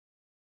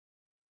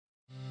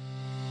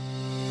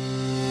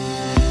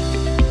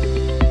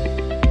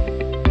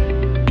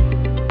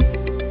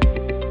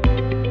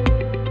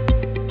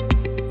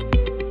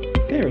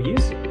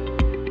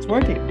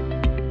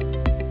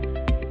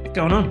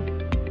going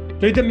on?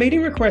 Dude, the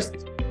meeting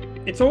request,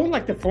 it's all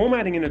like the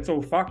formatting and it's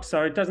all fucked,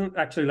 so it doesn't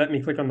actually let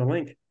me click on the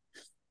link.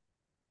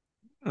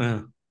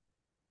 Uh,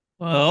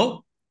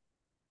 well,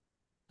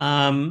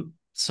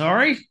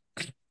 sorry.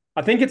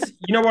 I think it's,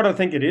 you know what I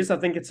think it is? I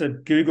think it's a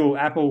Google,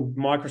 Apple,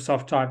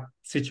 Microsoft type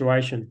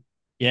situation.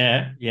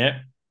 Yeah, yeah.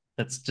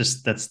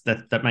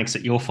 That makes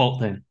it your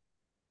fault then.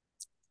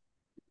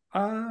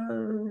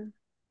 Uh,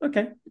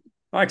 okay.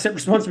 I accept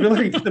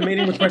responsibility for the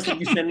meeting request that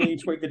you send me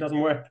each week that doesn't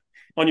work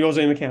on your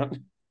Zoom account.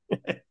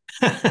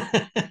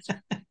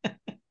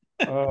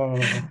 Oh,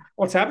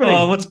 what's Oh,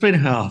 happening? what's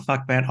been? Oh,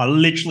 fuck, man. I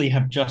literally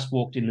have just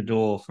walked in the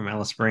door from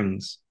Alice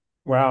Springs.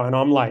 Wow, and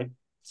I'm late.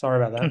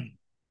 Sorry about that.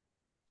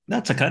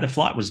 That's okay. The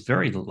flight was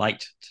very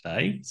late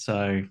today,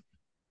 so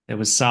there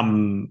was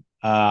some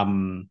I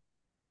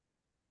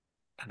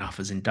don't know if it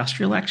was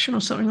industrial action or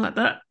something like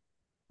that.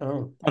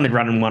 Oh, Only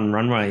running one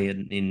runway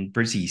in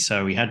Brizzy,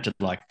 so we had to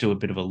like do a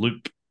bit of a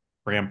loop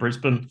around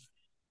Brisbane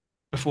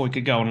before we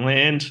could go and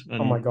land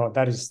oh my and, God,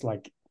 that is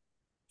like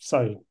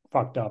so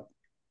fucked up.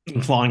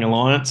 and flying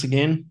Alliance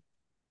again.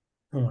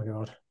 Oh my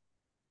God.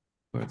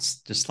 Where it's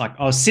just like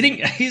I was sitting.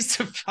 Here's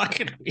the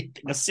fucking weird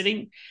thing. I was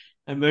sitting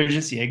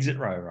emergency exit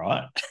row,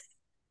 right?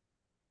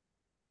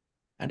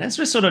 And as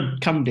we're sort of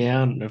come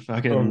down, the Oh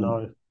fucking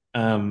no.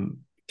 um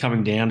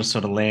coming down to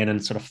sort of land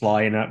and sort of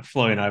flying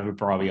over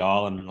Bribey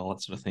Island and all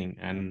that sort of thing,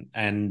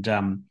 and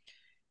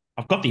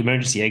I've got the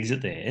emergency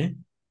exit there,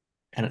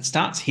 and it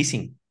starts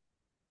hissing,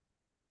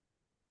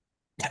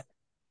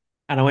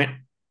 and I went,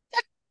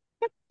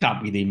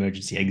 can't be the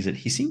emergency exit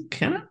hissing,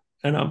 can it?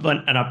 And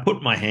I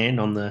put my hand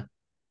on the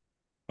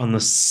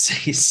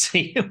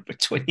seal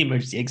between the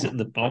emergency exit and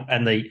the bomb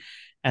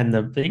and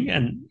the thing,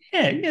 and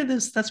yeah,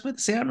 that's where the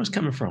sound was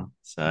coming from.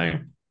 So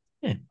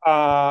yeah,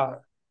 Uh,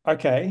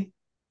 okay.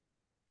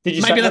 Did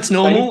you say maybe have that's to say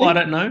normal. I anything?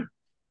 don't know.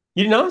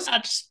 You didn't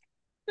ask?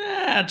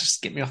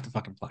 Just get me off the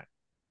fucking plane.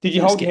 Did you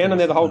Just hold your get me hand on off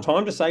there the the whole plane.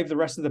 time to save the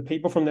rest of the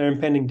people from their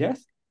impending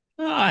death?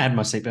 I had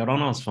my seatbelt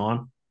on. I was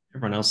fine.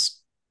 Everyone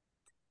else,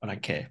 I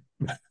don't care.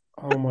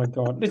 Oh my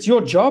God. It's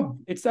your job.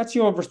 That's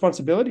your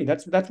responsibility.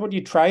 That's what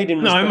you trade in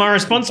No, respect my in terms of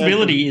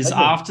responsibility is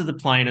segment. after the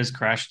plane has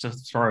crashed to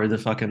throw the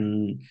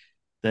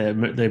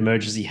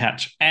emergency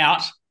hatch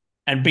out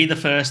and be the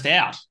first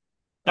out.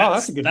 Oh,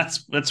 that's a That's good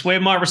that's that's where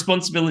my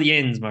responsibility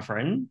ends, my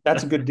friend.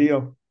 that's a good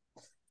deal.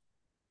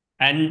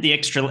 And the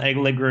extra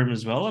leg room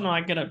as well, and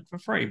I get it for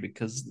free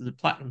because of the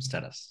platinum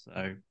status.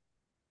 So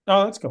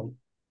Oh, that's cool.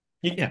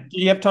 yeah.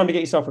 Do you have time to get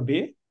yourself a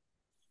beer?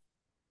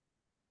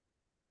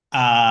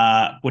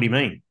 What do you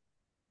mean?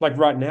 Like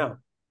right now?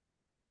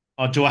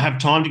 Oh, do I have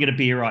time to get a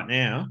beer right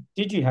now?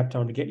 Did you have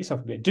time to get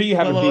yourself a beer? Do you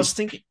have a Well, I beer? was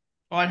thinking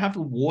I'd have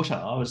a water.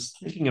 I was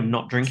thinking of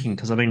not drinking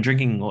because I've been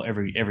drinking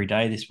every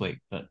day this week,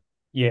 but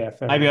Yeah,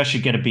 fair maybe enough. I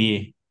should get a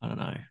beer. I don't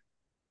know.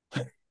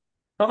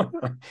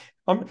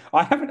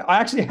 I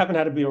actually haven't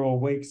had a beer all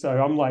week, so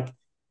I'm like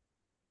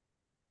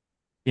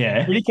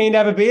Yeah. pretty keen to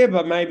have a beer,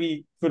 but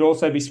maybe could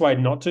also be swayed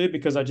not to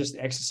because I just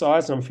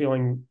exercised and I'm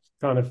feeling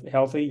kind of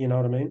healthy. You know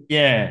what I mean?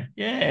 Yeah.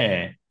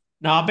 Yeah.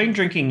 No, I've been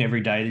drinking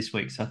every day this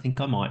week, so I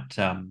think I might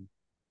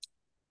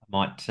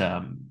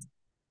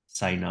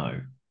say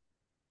no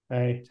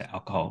Hey, to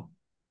alcohol.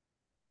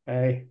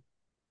 hey,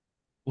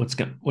 What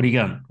are you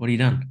going? What are you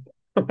done?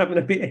 I'm having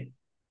a beer.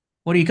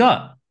 What do you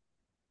got?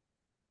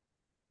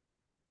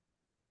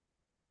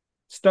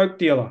 Stoke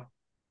dealer.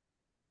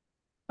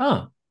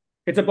 Oh,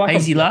 It's a black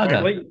hazy beer, lager.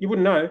 apparently. You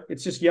wouldn't know.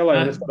 It's just yellow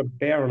and Uh, it's got a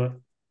bear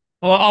on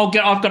well,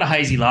 I've got a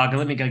hazy lager.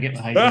 Let me go get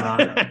my hazy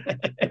lager.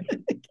 it.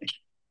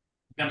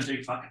 I'm gonna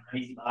do fucking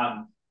hazy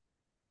lager.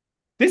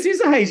 This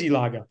is a hazy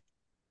lager.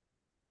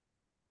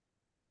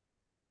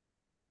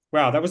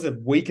 Wow, that was the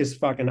weakest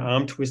fucking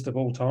arm twist of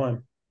all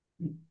time.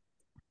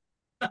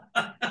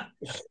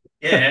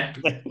 Yeah.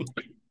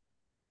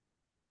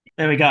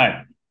 There we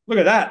go. Look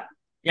at that.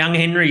 Young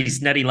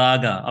Henry's Natty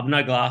Lager. I've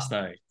no glass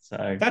though.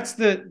 So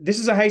This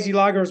is a hazy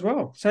lager as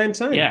well. Same.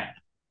 yeah.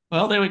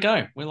 Well, there we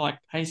go. We're like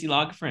hazy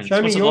lager Show friends.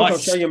 me What's it yours, like? I'll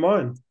show you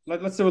mine.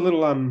 Let's do a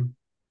little Oh,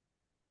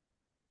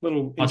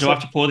 do I have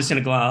inception. to pour this in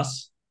a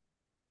glass?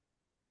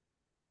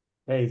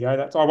 There you go.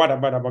 That's oh wait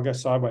up, I'll go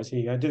sideways. Here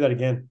you go. Do that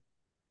again.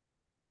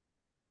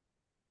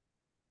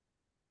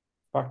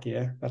 Fuck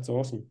yeah, that's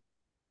awesome.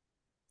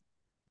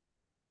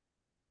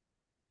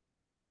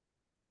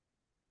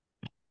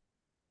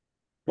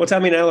 What's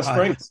happening in Alice Uh,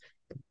 Springs?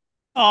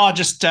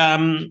 just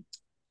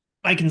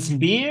making some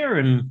beer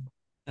and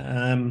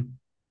um,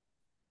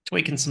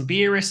 tweaking some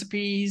beer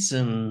recipes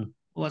and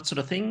all that sort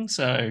of thing.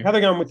 So How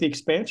they going with the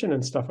expansion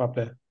and stuff up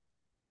there?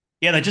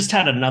 yeah, they just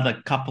had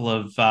another couple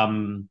of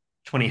 20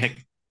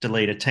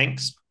 hectoliter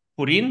tanks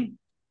put in,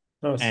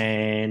 Nice.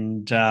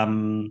 and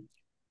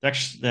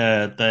actually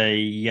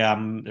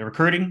they're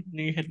recruiting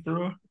new head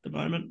brewer at the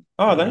moment.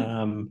 Oh,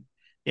 then.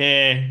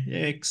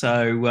 Yeah.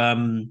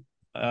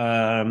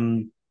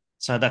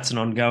 So that's an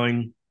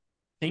ongoing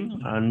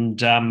thing,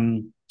 and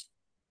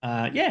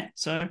yeah,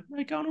 so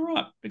they're going all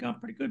right. They're going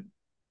pretty good.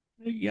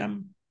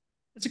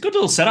 It's a good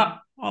little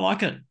setup. I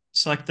like it.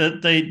 It's like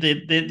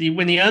the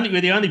when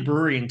we're the only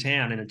brewery in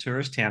town in a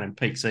tourist town in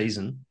peak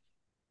season.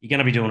 you're going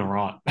to be doing all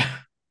right.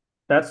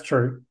 That's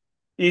true.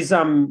 Is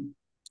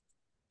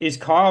is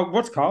Kyle?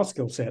 What's Kyle's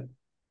skill set?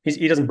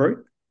 He doesn't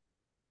brew,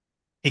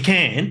 He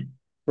can,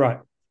 right?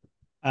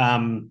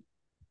 um,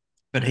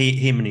 but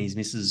him and his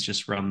missus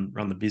just run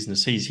the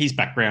business. His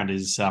background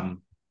is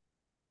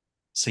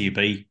CUB,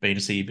 being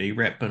a CUB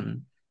rep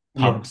and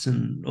Yeah. pubs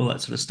and all that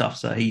sort of stuff.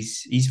 So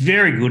he's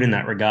very good in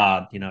that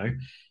regard.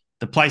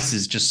 The place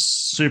is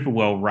just super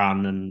well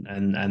run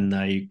and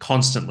they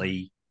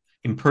constantly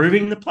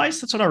improving the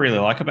place. That's what I really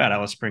like about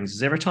Alice Springs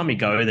is every time you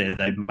go there,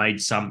 they've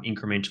made some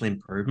incremental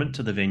improvement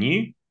to the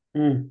venue,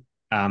 Mm.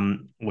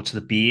 or to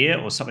the beer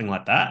or something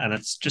like that, and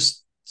it's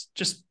just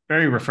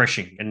very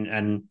refreshing.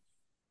 And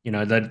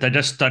they're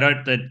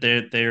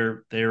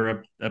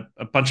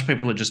a bunch of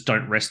people that just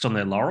don't rest on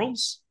their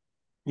laurels.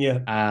 Yeah.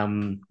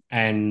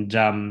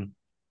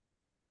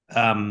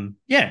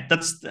 Yeah,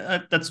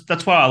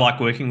 that's why I like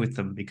working with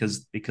them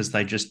because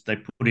they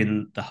put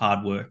in the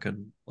hard work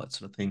and that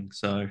sort of thing.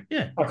 So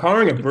yeah, Like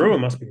hiring it's a good brewer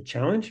fun. must be a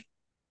challenge.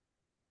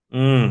 A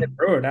Mm.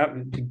 brewer out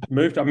to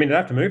move. I mean, they'd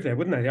have to move there,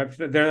 wouldn't they?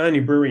 They're the only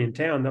brewery in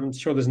town. I'm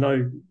sure there's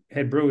no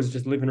head brewers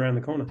just living around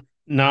the corner.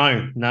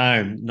 No,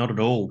 no, not at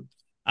all.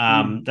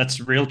 Mm. That's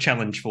a real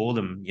challenge for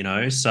them.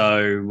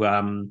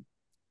 So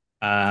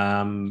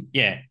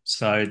yeah,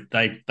 so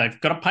they've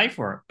got to pay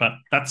for it, but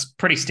that's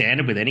pretty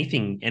standard with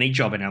any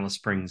job in Alice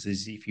Springs.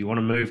 Is if you want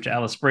to move to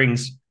Alice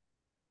Springs,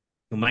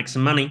 you'll make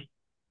some money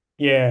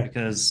Yeah.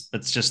 because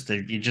it's just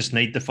that you just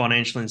need the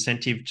financial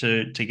incentive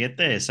to get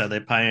there. So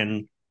they're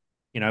paying,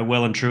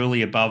 well and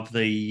truly above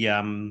the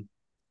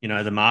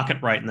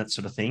market rate and that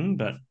sort of thing.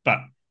 But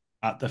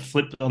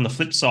on the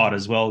flip side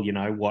as well,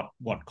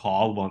 what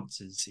Kyle wants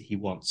is he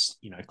wants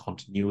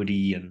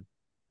continuity and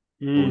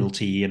Mm.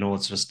 loyalty and all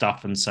that sort of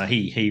stuff, and so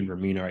he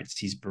remunerates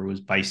his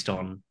brewers based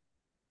on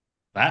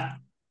that,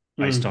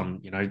 based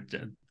Mm.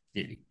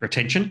 on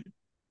retention.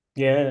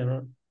 Yeah.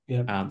 Right.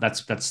 Yeah.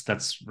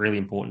 That's really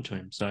important to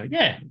him. So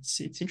yeah, it's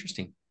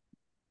interesting.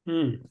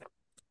 Mm.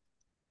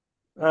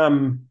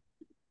 Um,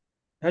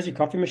 how's your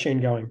coffee machine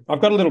going?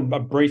 I've got a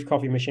brief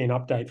coffee machine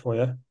update for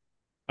you.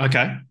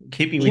 Okay,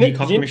 keep me You with know, your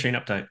coffee machine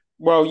update.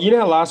 well,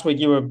 last week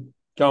you were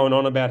going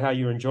on about how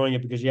you're enjoying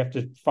it because you have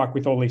to fuck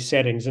with all these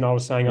settings, and I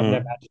was saying I've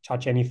never Mm. had to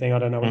touch anything. I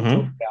don't know what you're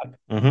talking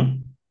Mm-hmm. about.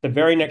 Mm-hmm. The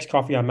very next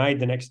coffee I made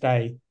the next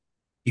day,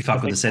 You the fuck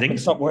with thing the fucking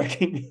settings. stopped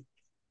working.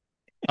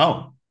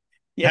 Oh,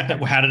 Yeah.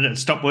 how did it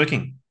stop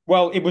working?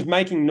 Well, it was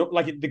making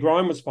like the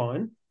grind was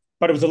fine,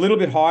 but it was a little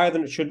bit higher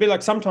than it should be.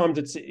 Like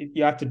sometimes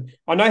you have to.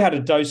 I know how to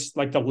dose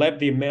like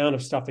the amount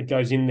of stuff that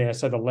goes in there,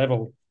 so the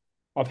level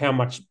of how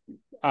much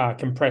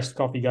compressed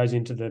coffee goes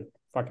into the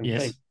fucking thing.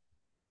 Yes,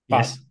 But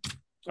yes,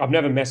 I've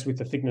never messed with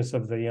the thickness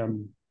of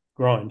the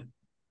grind,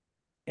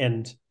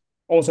 and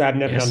also I've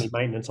never done any yes.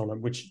 maintenance on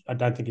them, which I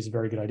don't think is a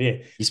very good idea.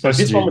 You're But supposed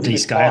this one to was a bit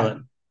descale tight.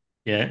 it.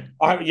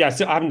 Yeah.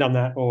 So I haven't done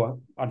that, or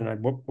I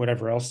don't know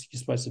whatever else you're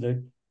supposed to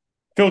do.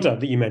 Filter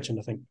that you mentioned,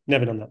 I think,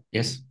 never done that.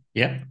 Yes.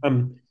 Yeah.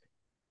 Um,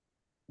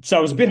 so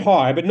it was a bit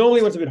high, but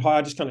normally when it's a bit high,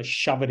 I just kind of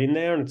shove it in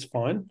there and it's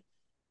fine.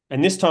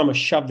 And this time I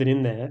shoved it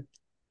in there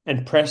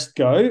and pressed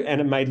go, and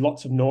it made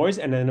lots of noise,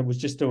 and then it was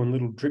just doing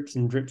little drips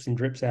and drips and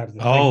drips out of the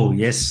thing. Oh,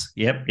 yes.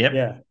 Yep. Yep.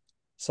 Yeah.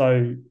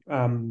 So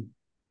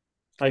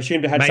I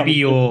assumed it had Maybe something to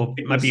do with your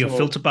maybe thickness your or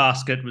filter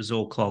basket was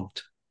all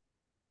clogged.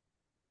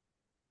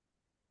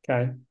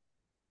 okay.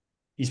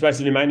 You're supposed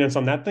to do maintenance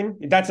on that thing.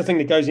 That's the thing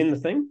that goes in the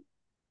thing.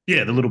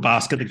 Yeah, the little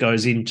basket that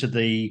goes into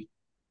the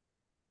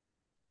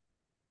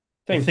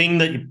Thing. thing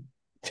that you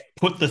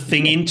put the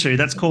thing Yeah. into.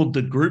 That's called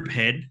the group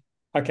head.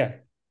 Okay.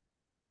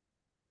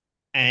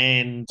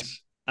 And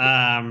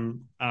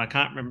I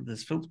can't remember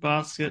this filter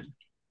basket.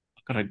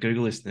 I've got to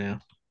Google this now.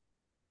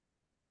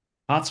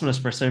 Parts of an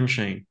espresso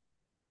machine.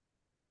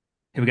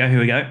 Here we go. Here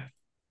we go.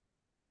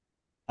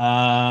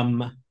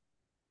 Um,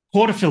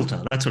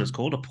 Portafilter. That's what it's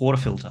called. A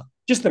portafilter.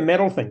 Just the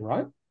metal thing,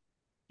 right?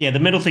 Yeah, the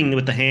metal thing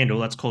with the handle.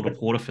 That's called a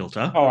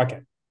portafilter. Oh, okay.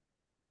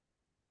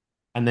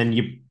 And then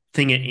you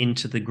thing it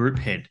into the group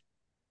head.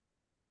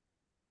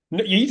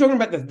 No, you're talking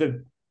about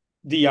the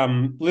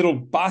little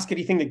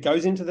baskety thing that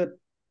goes into the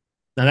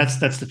Now that's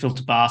the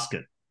filter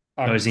basket.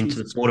 oh, Goes into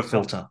the Jesus.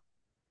 portafilter.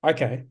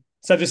 Okay.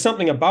 So there's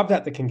something above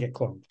that that can get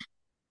clogged.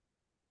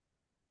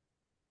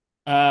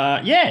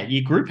 Yeah,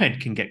 your group head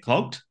can get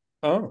clogged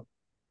Oh.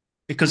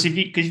 because if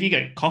you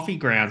get coffee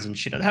grounds and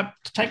shit, I'd have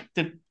to take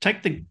the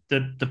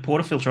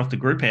portafilter off the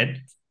group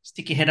head,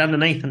 stick your head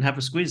underneath, and have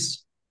a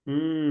squeeze.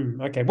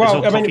 Okay. There's Well,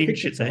 all I mean, coffee it and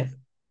fixed shit there. itself.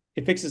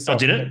 It fixed Oh, itself.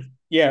 did it?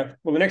 Yeah.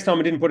 Well, the next time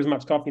I didn't put as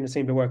much coffee and it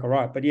seemed to work all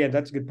right. But yeah,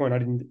 that's a good point. I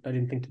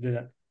didn't think to do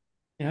that.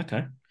 Yeah,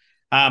 okay.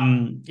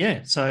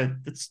 Yeah, so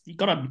it's you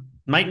got a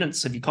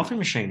maintenance of your coffee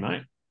machine,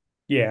 mate.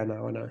 Yeah,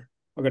 no, I know.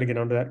 I've got to get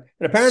onto that.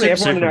 And apparently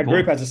Super, everyone in super our group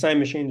important. has the same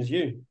machine as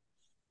you.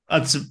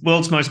 It's the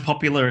world's most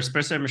popular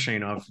espresso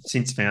machine, I've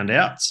since found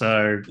out.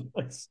 So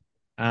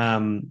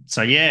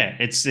yeah,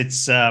 it's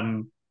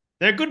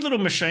they're a good little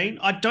machine.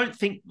 I don't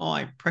think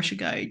my pressure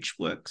gauge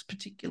works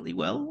particularly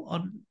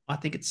well. I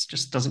think it's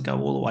just doesn't go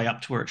all the way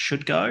up to where it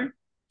should go.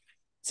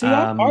 See,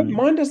 Um,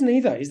 mine doesn't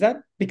either. Is that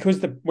because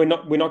we're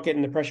not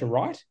getting the pressure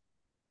right?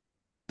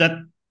 that.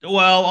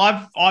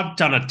 Well, I've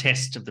done a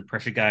test of the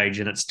pressure gauge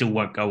and it still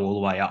won't go all the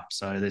way up.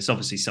 So there's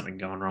obviously something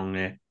going wrong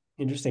there.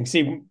 Interesting.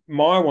 See,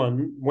 my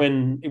one,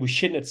 when it was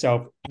shitting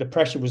itself, the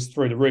pressure was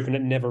through the roof and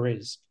it never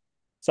is.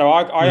 So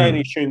I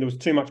only assumed there was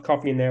too much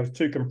coffee in there. It was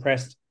too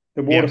compressed.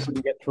 The water Yep.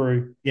 couldn't get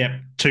through. Yep.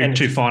 And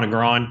Too fine a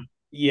grind.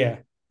 yeah.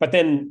 But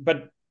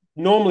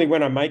normally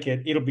when I make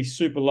it, it'll be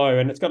super low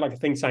and it's got like a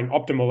thing saying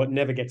optimal. It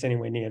never gets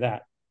anywhere near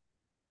that.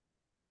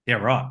 Yeah,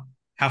 right.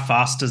 How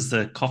fast does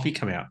the coffee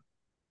come out?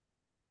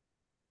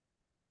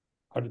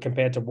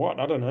 Compared to what?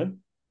 I don't know.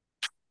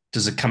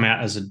 Does it come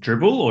out as a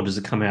dribble or does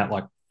it come out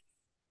like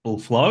full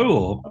flow?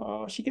 Or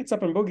Oh, she gets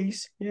up in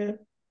boogies. Yeah.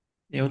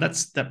 yeah, well,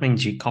 that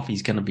means your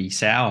coffee's going to be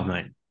sour,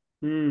 mate.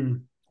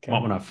 Okay.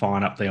 Might want to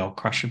fine up the old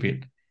crush a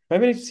bit.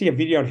 Maybe I need to see a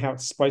video on how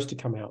it's supposed to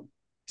come out.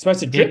 It's supposed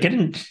to Yeah, drip. get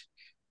in.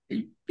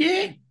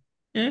 Yeah,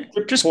 yeah.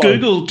 Drip Just flow.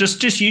 Google, just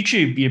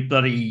YouTube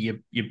your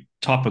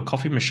type of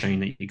coffee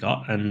machine that you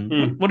got,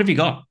 and what have you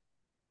got?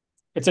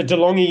 It's a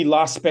DeLonghi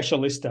La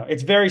Specialista.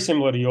 It's very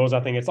similar to yours, I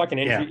think. It's like an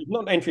entry, Yeah.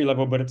 not entry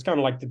level, but it's kind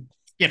of like the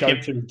Yep,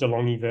 go-to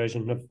DeLonghi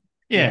version of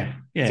yeah,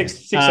 yeah.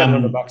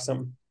 $600-700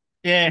 something.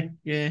 Yeah,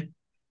 yeah.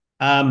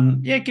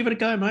 Yeah, give it a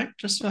go, mate.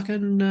 Just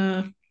fucking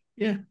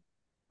yeah.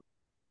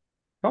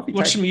 Coffee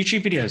Watch taste. some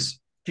YouTube videos.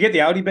 Do you get the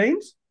Aldi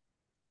beans?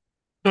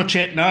 Not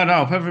yet. No,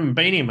 I haven't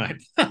been here,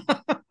 mate. I've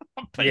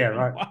been Yeah,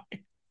 right.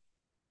 away.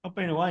 I've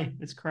been away.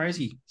 It's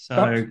crazy.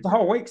 So The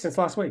whole week since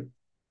last week.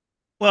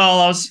 well,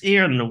 I was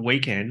here on the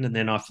weekend and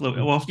then I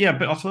flew. Well, yeah,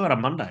 but I flew out on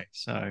Monday.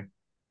 So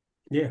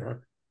Yeah, right.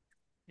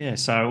 yeah,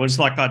 so it was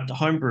like I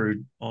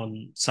homebrewed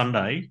on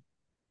Sunday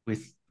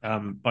with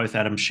both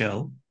Adam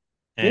Shell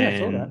Yeah, I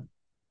saw that.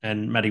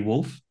 and Matty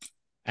Wolf,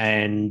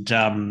 and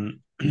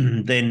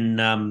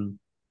then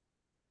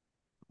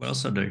what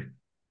else I do?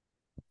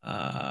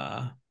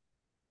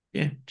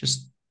 Yeah,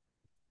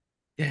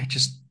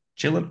 just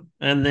chilling,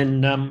 and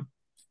then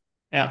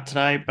out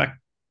today. Back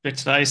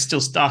today.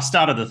 Still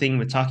started the thing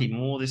with Taki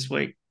Moore this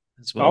week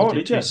as well. Oh,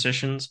 Did did you? 2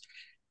 sessions.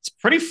 It's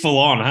pretty full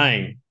on,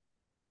 hey.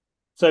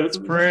 So It's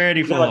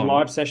pretty is it full like on.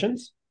 live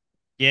sessions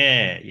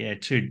Yeah, yeah.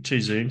 Two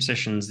Zoom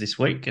sessions this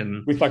week,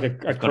 and with like a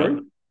I've got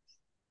crew?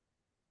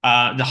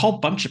 the whole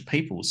bunch of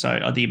people.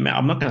 So the amount,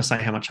 I'm not going to say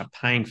how much I'm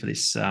paying for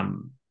this You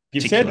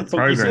said particular it's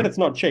you said program. it's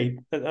not cheap.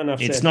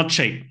 Enough It's said. not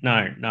cheap.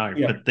 No, no.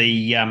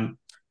 Yeah.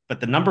 But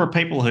the number of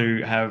people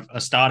who are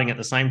starting at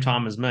the same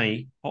time as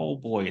me, oh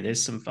boy,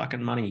 there's some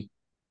fucking money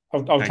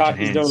changing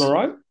Taki's doing hands. all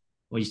right.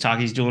 Well,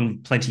 Taki's doing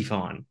plenty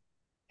fine.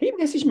 He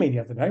messaged me the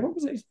other day. What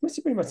was it? He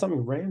messaged me about something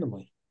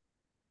randomly.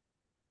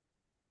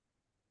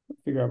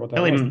 Figure out what that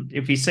Tell was. him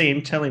if you see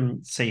him, tell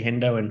him see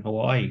Hendo in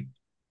Hawaii.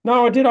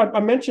 No, I did. I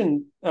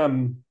mentioned.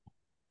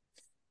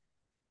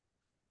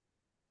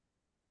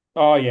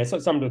 Oh yeah, so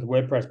something to do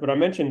with WordPress. But I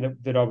mentioned that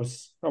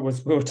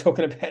we were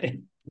talking about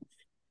him.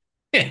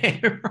 Yeah,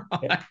 right.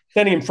 Yeah.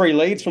 Sending him free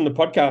leads from the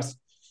podcast.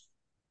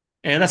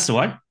 Yeah, that's the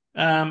way.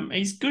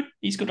 He's good.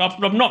 He's good. I've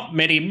not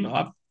met him.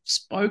 I've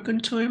spoken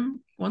to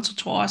him once or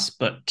twice,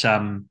 but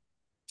I'll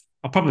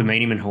probably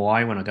meet him in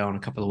Hawaii when I go in a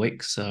couple of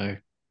weeks. So,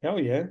 Hell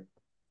yeah.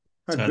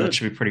 Oh, so good. that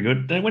should be pretty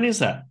good. When is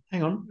that?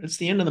 Hang on, it's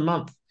the end of the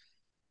month.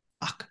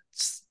 Fuck,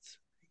 it's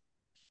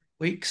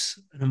weeks,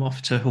 and I'm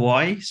off to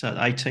Hawaii. So the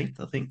 18th,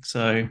 I think.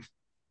 So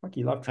Fuck,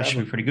 you love that should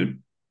be traveling. pretty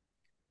good.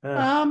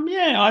 Ah.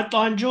 Yeah,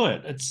 I enjoy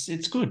it.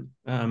 It's good.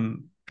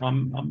 I'm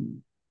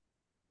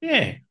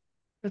yeah,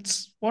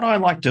 it's what I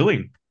like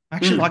doing. I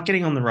actually like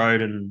getting on the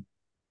road, and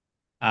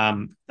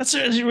that's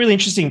a really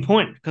interesting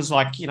point because,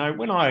 like, you know,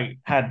 when I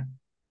had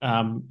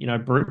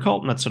brew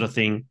cult and that sort of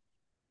thing,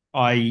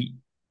 I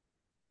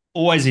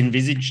always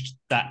envisaged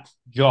that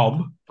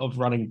job of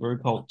running brew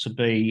cult to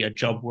be a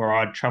job where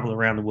I'd travel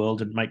around the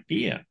world and make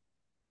beer.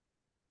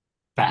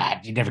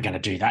 But you're never going to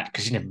do that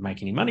because you never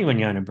make any money when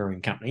you own a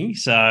brewing company.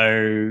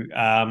 So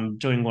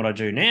doing what I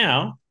do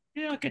now,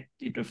 yeah,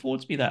 it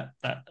affords me that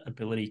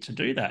ability to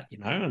do that, you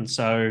know. And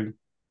so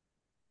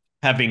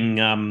having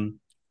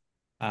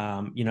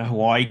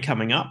Hawaii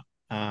coming up,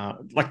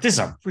 like this is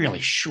a really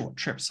short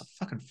trip. It's a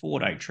fucking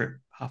 4-day trip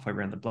halfway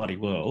around the bloody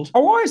world.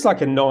 Hawaii's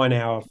like a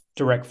 9-hour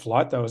direct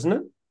flight, though, isn't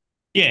it?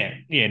 Yeah,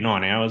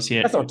 9 hours.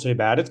 Yeah, That's not too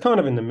bad. It's kind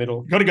of in the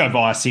middle. Got to go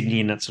via Sydney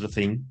and that sort of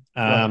thing.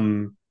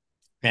 Right.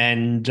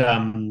 And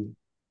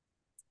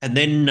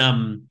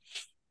then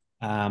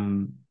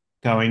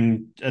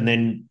going and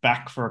then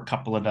back for a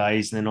couple of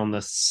days, and then on the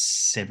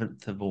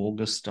 7th of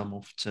August, I'm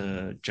off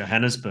to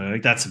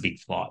Johannesburg. That's a big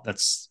flight.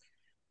 That's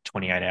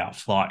 28-hour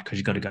flight because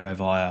you've got to go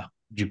via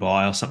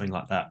Dubai or something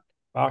like that.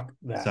 Fuck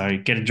that. So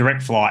get a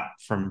direct flight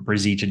from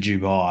Brizzy to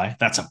Dubai.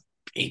 That's a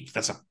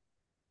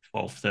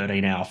 12,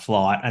 13-hour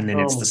flight, and then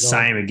it's the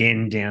same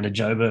again down to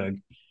Joburg.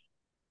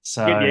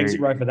 So get the exit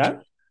rate for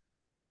that?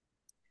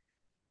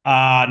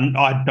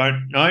 I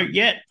don't know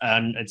yet,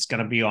 and it's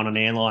going to be on an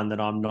airline that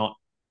I'm not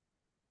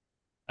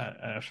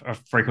a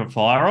frequent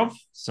flyer of.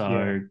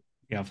 So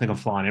yeah, I think I'm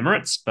flying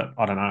Emirates, but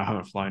I don't know. I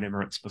haven't flown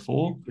Emirates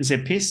before. Is there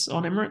piss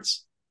on Emirates?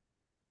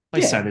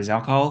 Please say there's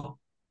alcohol.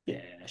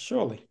 Yeah,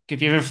 surely.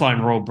 If you've ever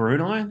flown Royal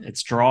Brunei,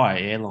 it's dry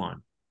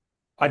airline.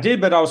 I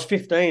did, but I was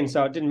 15,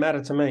 so it didn't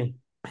matter to me.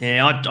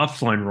 Yeah, I've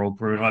flown Royal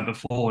Brunei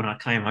before when I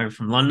came home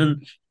from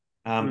London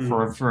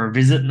Mm. for a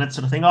visit and that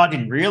sort of thing. I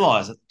didn't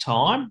realise at the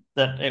time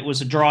that it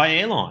was a dry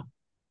airline.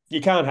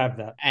 You can't have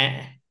that.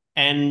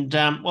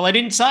 Well, they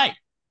didn't say.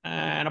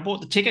 And I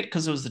bought the ticket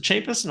because it was the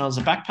cheapest and I was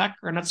a backpacker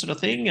and that sort of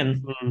thing.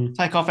 And Mm.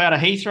 take off out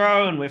of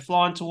Heathrow and we're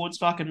flying towards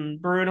fucking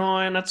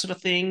Brunei and that sort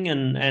of thing.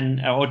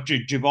 Or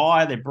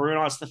Dubai, they're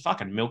Brunei. It's the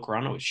fucking milk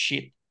run. It was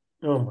shit.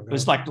 Oh my It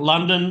was God. like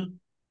London,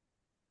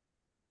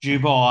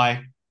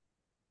 Dubai,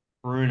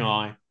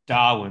 Brunei,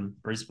 Darwin,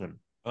 Brisbane.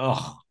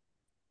 Oh,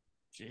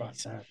 Fuck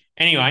jeez. that.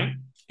 Anyway,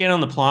 get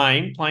on the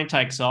plane. Plane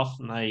takes off,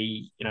 and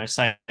they,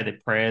 say their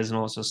prayers and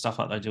all sorts of stuff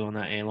like they do on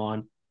that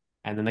airline,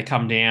 and then they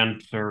come down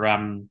for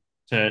um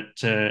to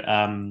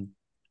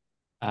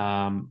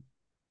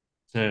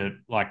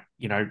like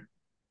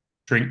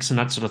drinks and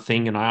that sort of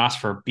thing. And I asked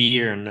for a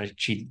beer, and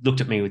she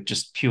looked at me with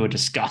just pure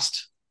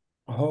disgust.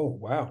 Oh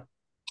wow.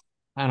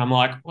 And I'm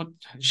like, what?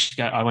 She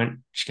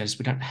goes,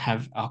 we don't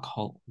have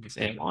alcohol in this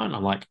airline.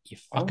 I'm like, you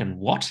Oh. fucking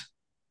what?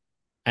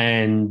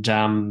 And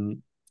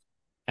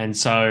and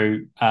so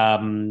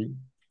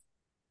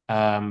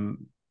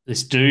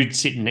this dude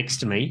sitting next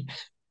to me,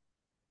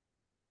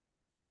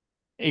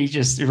 he's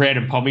just a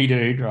random pommy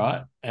dude,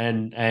 right?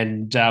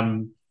 And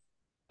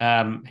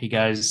he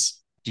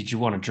goes, "Did you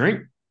want a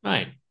drink,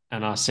 mate?"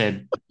 And I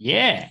said,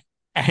 "Yeah."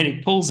 And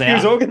he pulls He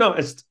was out.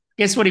 organized.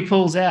 Guess what he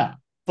pulls out? A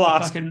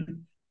Flask.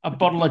 fucking a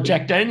bottle of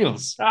Jack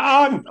Daniels.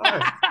 Oh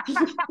no.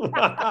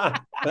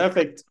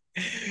 Perfect.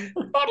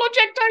 Bottle of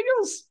Jack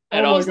Daniels.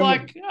 And Oh I my was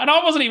goodness. like, and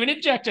I wasn't even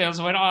in Jack Daniels.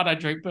 I went, I don't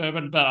drink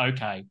bourbon, but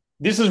okay.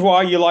 This is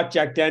why you like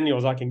Jack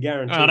Daniels, I can I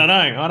guarantee. don't know.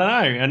 I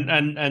don't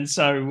know. And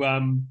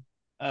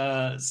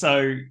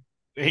so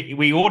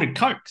we ordered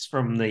Cokes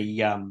from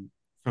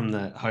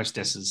the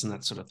hostesses and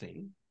that sort of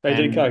thing. They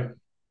do coke.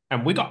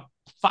 And we got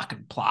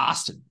fucking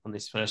plastered on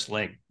this first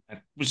leg. It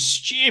was a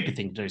stupid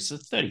thing to do. So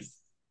 30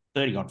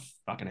 odd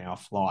fucking hour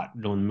flight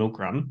doing the milk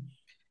run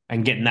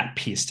and getting that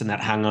pissed and that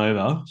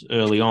hungover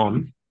early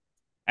on.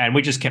 And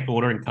we just kept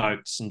ordering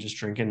Cokes and just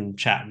drinking and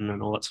chatting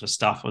and all that sort of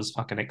stuff. It was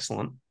fucking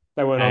excellent.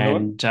 They weren't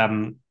onto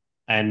it.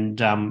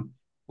 And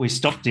we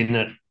stopped in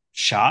at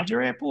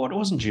Sharjah Airport. It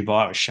wasn't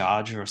Dubai, it was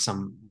Sharjah or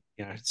some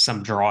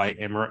dry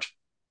emirate.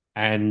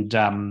 And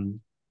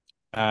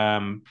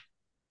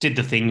did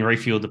the thing,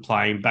 refueled the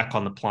plane, back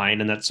on the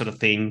plane, and that sort of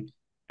thing.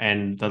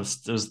 And there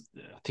was, I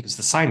think it's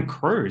the same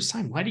crew,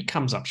 same lady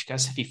comes up. She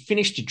goes, "Have you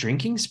finished your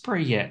drinking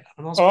spree yet?"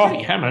 And I was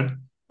pretty Oh, hammered.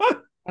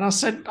 And I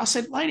said,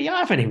 "Lady, I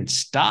haven't even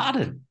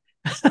started."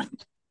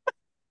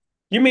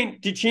 you mean,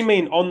 did she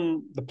mean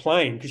on the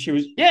plane? Because she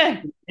was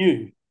Yeah,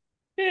 new.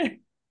 yeah,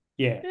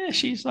 Yeah. yeah.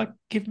 She's like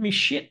giving me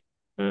shit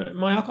for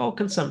my alcohol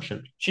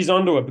consumption. She's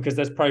onto it because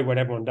that's probably what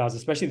everyone does,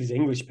 especially these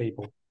English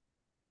people.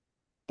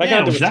 They Yeah,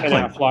 can't do a exactly.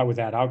 10-hour flight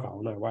without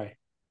alcohol. No way.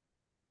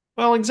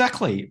 Well,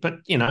 exactly. But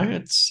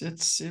it's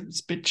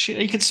a bit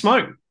shit. You could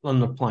smoke on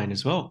the plane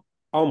as well.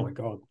 Oh my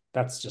God.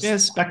 That's just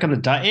Yes, back in the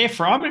day, air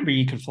fry. I remember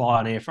you could fly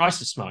on air fry. I used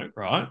to smoke,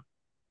 right?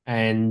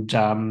 And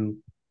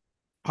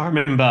I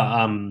remember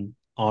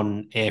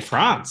on Air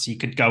France, you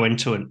could go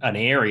into an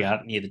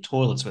area near the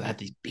toilets where they had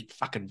these big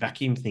fucking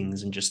vacuum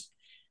things, and just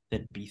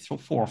there'd be 4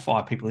 or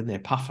 5 people in there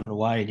puffing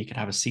away, and you could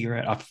have a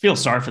cigarette. I feel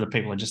sorry for the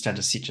people that just had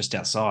to sit just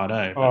outside,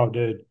 eh? But oh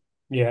dude.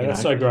 Yeah, you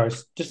that's know, so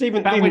gross. Just back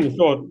even the when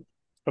thought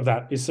of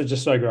that is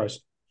just so gross.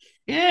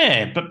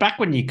 yeah, but back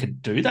when you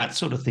could do that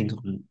sort of thing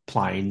on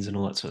planes and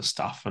all that sort of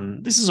stuff,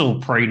 and this is all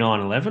pre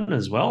 9/11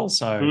 as well,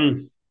 so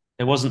Mm.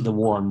 there wasn't the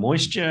war on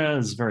moisture.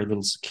 There's very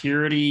little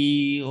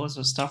security, all that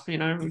sort of stuff.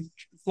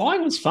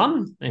 Flying was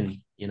fun, and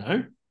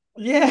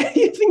Yeah,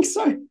 you think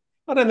so?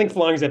 I don't think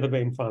flying's ever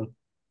been fun.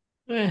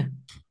 yeah,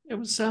 it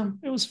was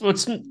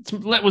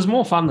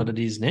more fun than it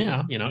is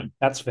now.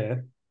 That's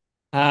fair.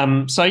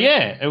 So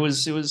yeah, it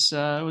was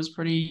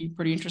pretty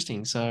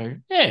interesting. So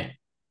yeah,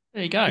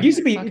 there you go. It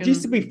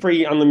used to be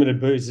free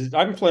unlimited booze. I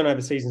haven't flown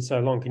overseas in so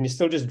long. Can you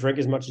still just drink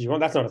as much as you want?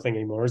 That's not a thing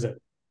anymore, is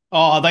it?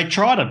 Oh, they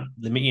try to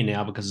limit you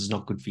now because it's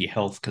not good for your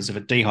health. Because if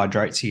it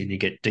dehydrates you and you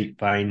get deep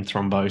vein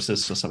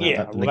thrombosis or something like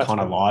Yeah, that, then well, they're that's kind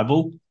of fine.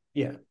 liable.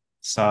 Yeah.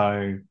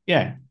 So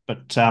yeah,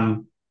 but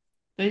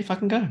there you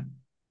fucking go.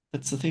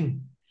 That's the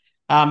thing.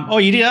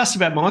 You did ask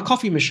about my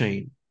coffee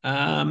machine.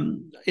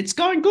 It's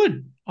going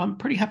good. I'm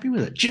pretty happy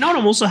with it. Do you know what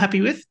I'm also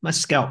happy with? My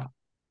scalp.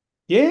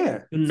 Yeah.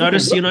 You'll Freaking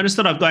notice, good. you notice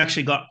that I've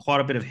actually got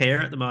quite a bit of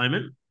hair at the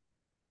moment,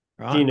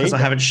 Do you right? Because need that? I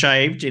haven't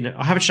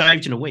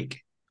shaved in a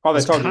week. Oh, they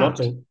Just told you not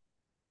can't. to.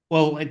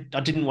 Well, I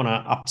didn't want to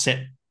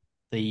upset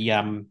the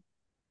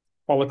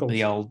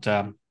Follicles. old.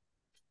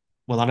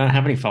 Well, I don't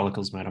have any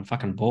follicles, mate. I'm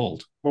fucking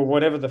bald. Well,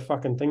 whatever the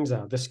fucking things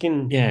are. The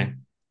skin, Yeah,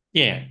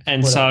 yeah.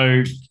 And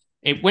whatever. so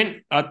it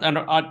went. And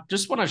I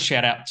just want to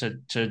shout out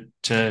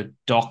to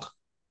Doc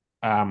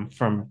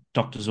from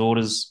Doctor's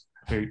Orders,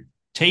 who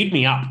teed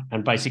me up,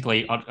 and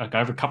basically I go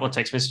over a couple of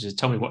text messages,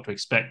 tell me what to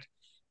expect,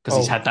 because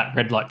he's Oh, had that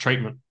red light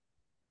treatment.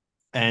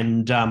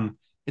 And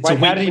it's a wait.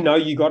 How week. did he know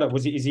you got it?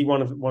 Is he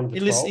one of the 12?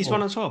 He's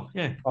one of 12.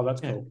 Yeah, Oh,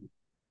 that's yeah. cool.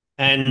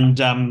 And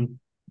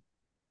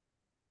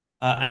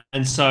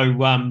so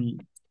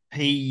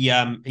he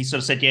sort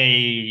of said, yeah,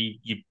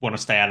 you want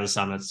to stay out of the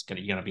sun.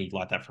 You're gonna be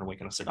like that for a week.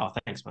 And I said, oh,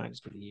 thanks, mate. It's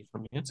good to hear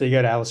from you. So you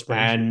go to Alice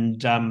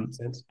Springs. And Makes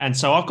sense. and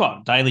so I've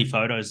got daily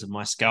photos of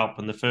my scalp.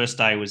 And the first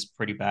day was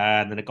pretty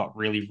bad. And then it got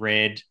really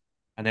red.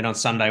 And then on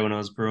Sunday when I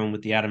was brewing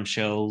with the Adam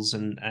Shells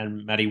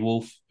and Matty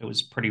Wolf, it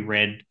was pretty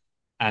red.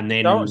 And Show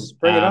then us.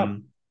 Bring it up.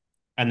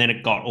 and then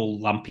it got all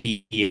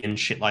lumpy and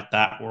shit like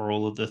that. Were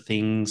all of the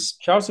things.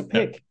 Show us a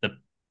pic.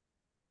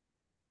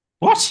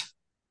 What?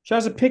 Show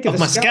us a pic of Of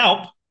the my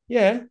scalp?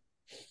 Yeah.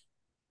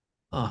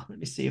 Oh, let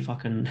me see if I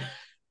can.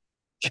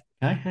 Okay,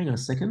 hang on a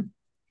second.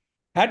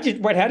 How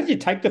did you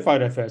take the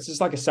photo first?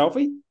 It's like a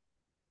selfie?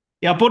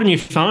 Yeah, I bought a new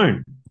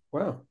phone.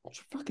 Wow.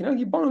 Fucking hell,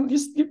 you're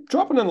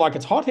dropping it like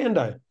it's hot,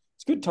 Hendo.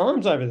 It's good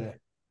times over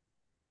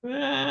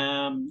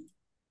there.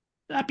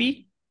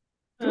 Happy.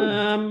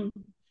 Good.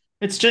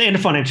 It's just end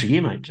of financial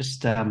year, mate.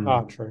 Just True. end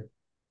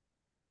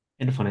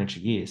of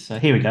financial year. So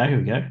here we go. Here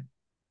we go.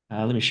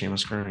 Let me share my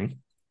screen.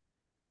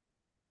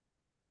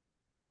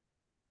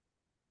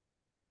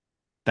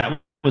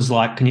 That was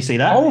like, can you see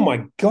that? Oh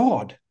my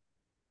God.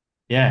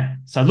 Yeah.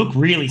 So I look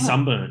really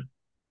sunburned.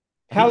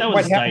 How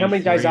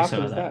many days after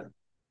was that?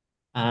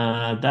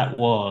 That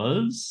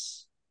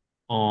was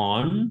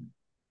on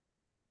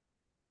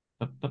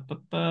Monday.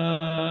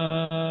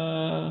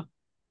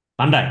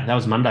 That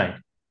was Monday.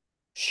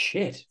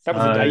 Shit. That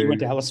was the day you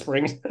went to Alice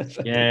Springs.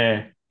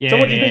 Yeah. Yeah. So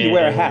what do you do? You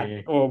wear a hat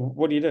or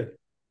what do you do?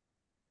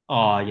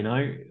 Oh,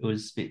 it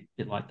was a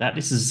bit like that.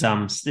 This was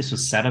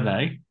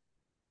Saturday.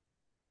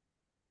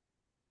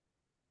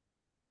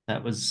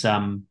 That's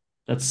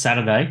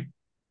Saturday.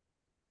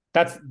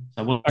 So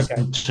it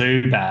wasn't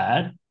too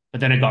bad, but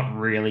then it got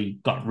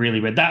really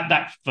red.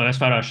 That first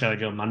photo I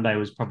showed you on Monday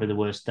was probably the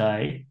worst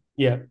day.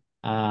 Yeah.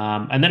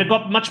 And then it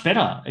got much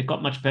better.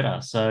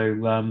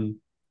 So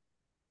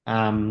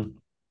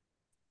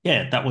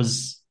yeah, that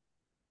was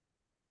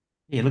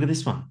look at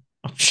this one.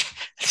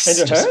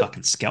 It's just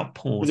fucking scalp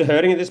porn. Was it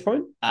hurting at this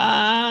point?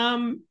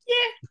 Yeah.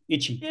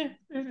 Itchy. Yeah.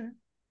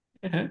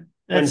 It hurt.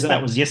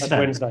 That was yesterday.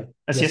 That's Wednesday.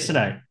 That's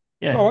yesterday.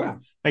 Yeah. Oh wow.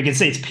 You can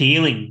see it's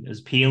peeling. It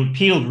was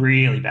peeled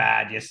really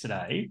bad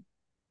yesterday.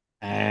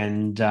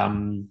 And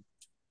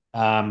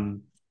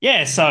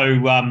yeah, so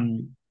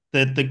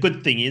the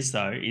good thing is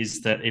though,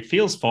 is that it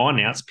feels fine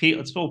now.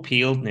 It's all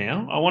peeled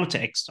now. I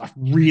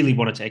really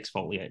wanted to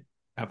exfoliate.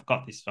 I've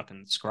got this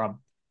fucking scrub.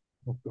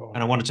 Oh, God.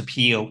 And I wanted to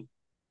peel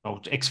or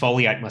to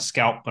exfoliate my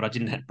scalp, but I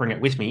didn't bring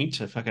it with me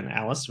to fucking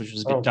Alice, which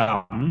was a bit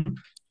dumb.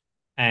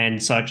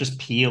 And so I just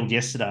peeled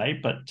yesterday,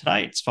 but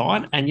today it's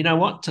fine. And you know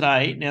what?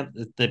 Today, now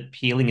that the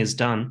peeling is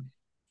done,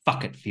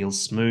 fuck, it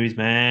feels smooth,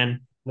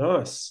 man.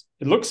 Nice.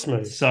 It looks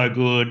smooth. So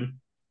good.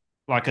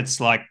 Like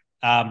it's like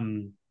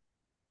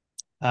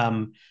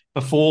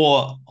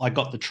before I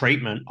got the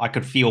treatment, I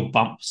could feel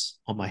bumps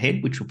on my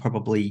head, which were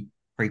probably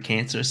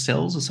precancerous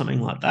cells or something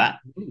like that.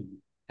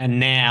 And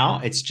now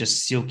it's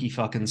just silky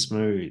fucking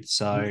smooth.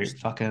 So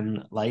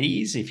fucking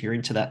ladies, if you're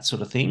into that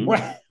sort of thing,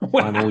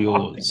 I'm all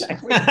yours.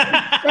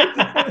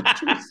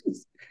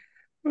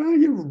 Well,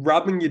 you're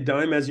rubbing your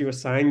dome as you were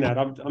saying that.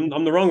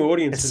 I'm the wrong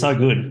audience. It's so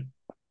good.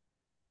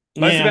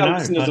 Most of our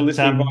listeners are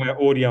listening via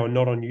audio and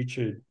not on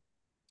YouTube.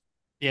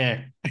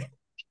 Yeah.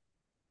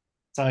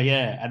 So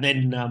yeah, and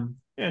then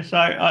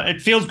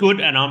it feels good,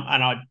 and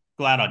I'm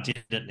glad I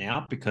did it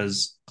now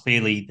because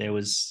clearly it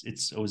was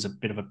a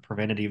bit of a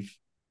preventative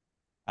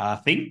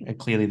thing, and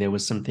clearly there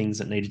was some things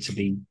that needed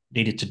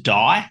to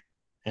die,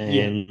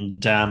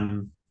 and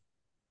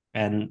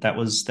that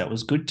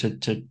was good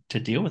to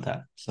deal with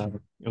that. So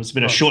it was a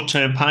bit of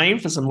short-term pain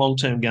for some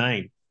long-term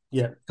gain.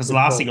 Yeah, because the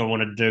last thing I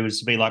wanted to do is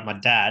to be like my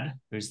dad,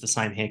 who's the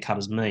same haircut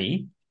as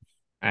me,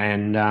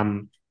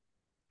 and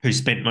who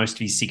spent most of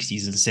his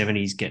 60s and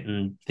 70s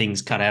getting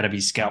things cut out of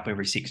his scalp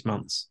every 6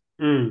 months.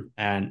 And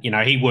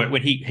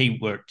he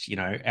worked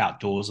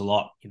outdoors a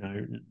lot,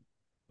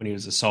 when he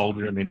was a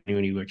soldier, and then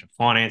when he worked in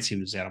finance, he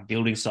was out on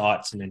building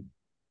sites and then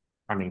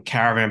running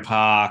caravan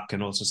park,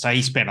 and also so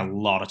he spent a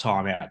lot of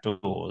time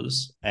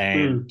outdoors.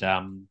 And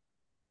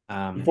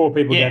before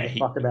people get the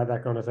fuck about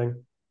that kind of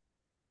thing.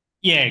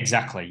 Yeah,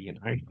 exactly.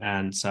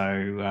 And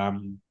so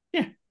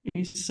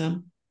he's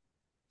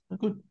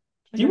good.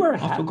 Do you wear a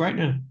hat? I feel great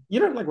now. You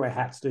don't like wear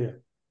hats, do you?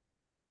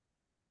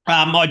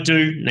 I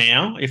do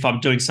now if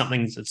I'm doing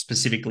something that's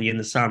specifically in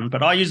the sun,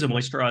 but I use a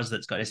moisturizer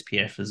that's got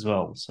SPF as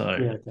well. So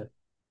okay.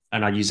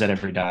 And I use that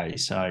every day.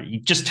 So you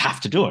just have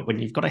to do it. When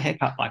you've got a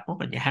haircut like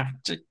mine, you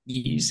have to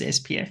use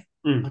SPF.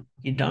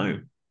 You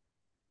don't.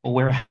 Or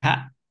wear a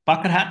hat.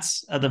 Bucket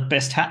hats are the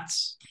best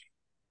hats.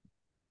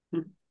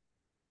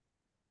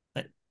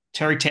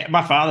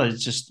 My father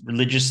is just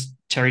religious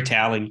terry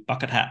toweling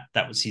bucket hat.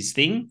 That was his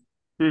thing.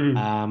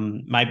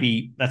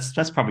 Maybe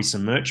that's probably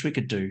some merch we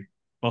could do.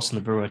 Boston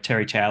the Brewer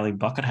terry toweling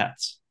bucket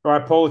hats. All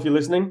right, Paul, if you're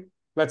listening,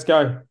 let's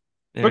go.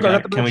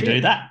 Look, can we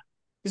do that?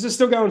 This is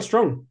still going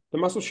strong. The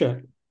muscle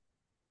shirt.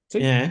 See?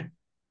 Yeah.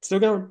 Still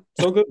going.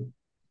 It's all good.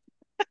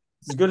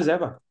 It's as good as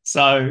ever.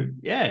 So,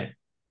 yeah.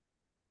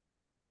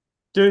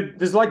 Dude,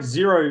 there's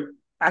zero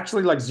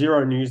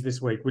news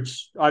this week,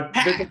 which that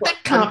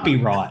can't be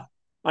right.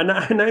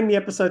 I named the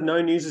episode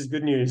 "No News is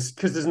Good News"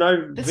 because there's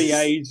no This is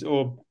VAs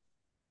or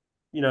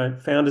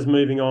founders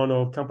moving on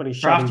or companies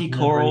shutting Crafty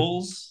down or anything.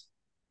 Corals,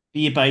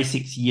 Beer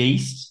Basics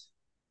Yeast,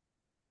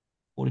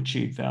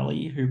 Fortitude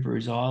Valley,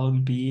 Hooper's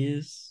Island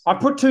beers. I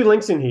put two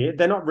links in here.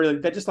 They're not really.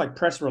 They're just like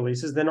press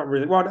releases. They're not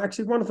really. Well,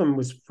 actually, one of them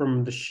was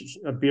from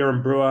the Beer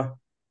and Brewer.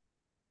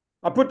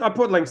 I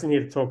put links in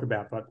here to talk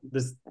about, but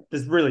there's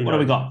really What do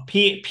no. we got?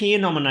 Peer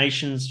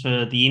nominations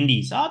for the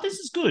Indies. Oh, this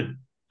is good.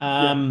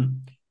 Yeah.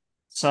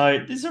 So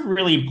this is a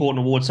really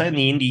important award. So in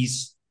the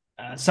Indies,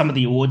 some of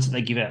the awards that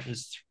they give out,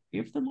 there's three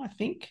of them, I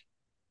think,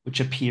 which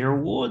are peer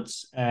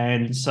awards.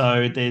 And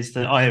so there's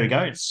here we go.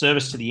 It's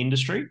service to the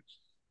industry,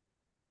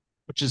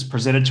 which is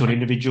presented to an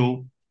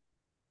individual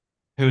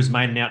who has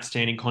made an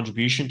outstanding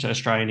contribution to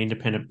Australian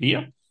independent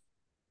beer.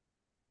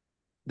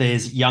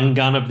 There's Young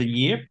Gun of the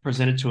Year,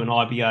 presented to an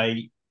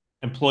IBA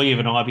employee of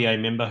an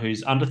IBA member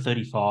who's under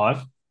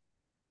 35,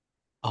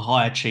 a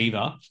high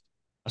achiever,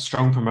 a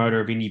strong promoter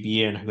of indie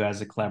beer, and who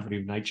has a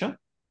collaborative nature.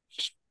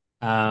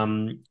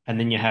 And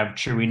then you have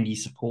True Indie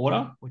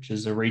Supporter, which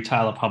is a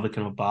retailer, public,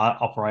 and a bar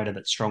operator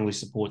that strongly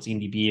supports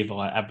indie beer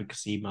via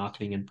advocacy,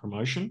 marketing, and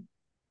promotion.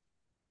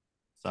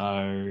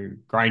 So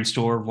Grain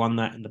Store have won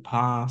that in the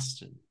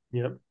past, and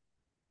Yep.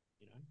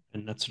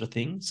 and that sort of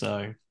thing.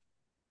 So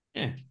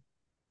yeah.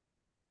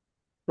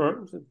 All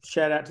right. So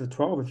shout out to the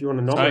 12 if you want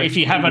to So nominate. if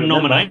you have a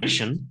Remember.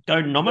 nomination,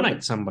 go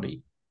nominate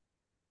somebody.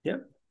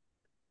 Yep.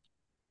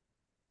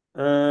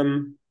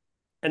 And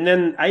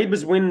then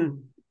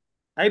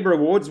Aber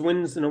Awards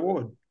wins an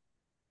award.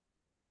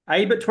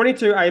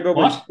 22 Aber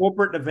wins What?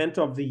 corporate event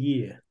of the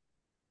year.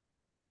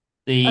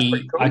 That's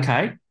pretty cool.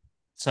 Okay.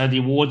 So the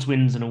awards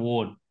wins an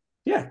award.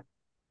 Yeah.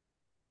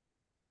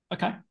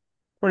 Okay.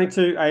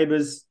 22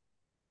 Abers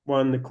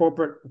won the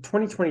corporate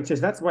 2022.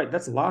 So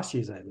that's last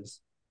year's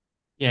Abers.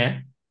 Yeah.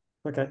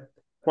 Okay.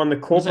 Won the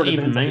What does that corporate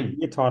even event of the mean?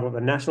 year title at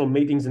the National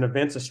Meetings and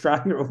Events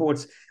Australia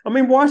Awards. I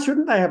mean, why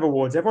shouldn't they have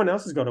awards? Everyone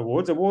else has got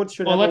awards. Awards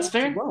should Well, have that's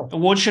awards as fair. well.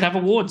 Awards should have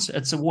awards.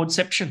 It's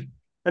awardception.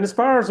 And as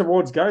far as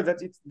awards go,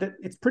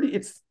 it's pretty.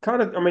 It's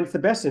kind of. I mean, it's the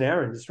best in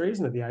our industry,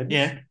 isn't it? The Abers.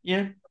 Yeah.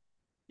 Yeah.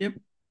 Yep.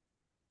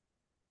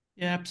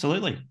 Yeah,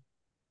 absolutely.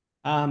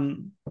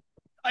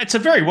 It's a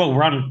very well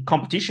run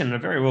competition and a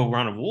very well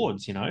run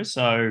awards,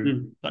 so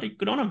bloody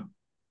good on them.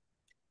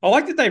 I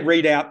like that they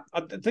read out.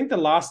 I think the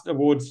last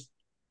awards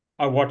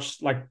I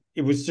watched, like,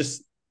 it was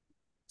just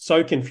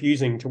so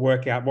confusing to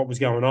work out what was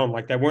going on.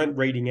 Like, they weren't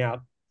reading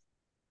out.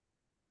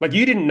 Like,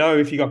 you didn't know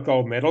if you got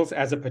gold medals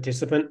as a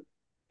participant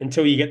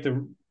until you get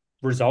the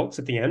results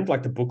at the end,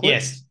 like the booklet.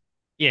 Yes.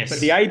 Yes.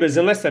 But the Abers,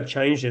 unless they've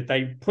changed it,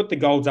 they put the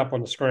golds up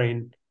on the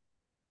screen,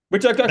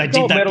 which a They did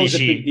gold that medal is this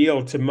a year. big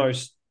deal to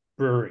most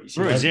breweries.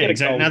 Brewers, yeah,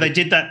 exactly. No, they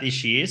did that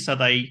this year. So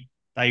the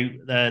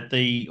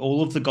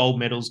all of the gold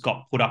medals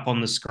got put up on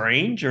the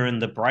screen during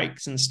the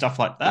breaks and stuff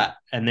like that.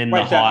 And then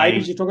Wait, the high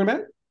Abers you're talking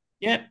about?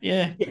 Yeah.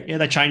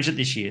 They changed it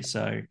this year.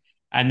 So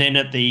and then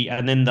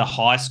the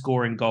high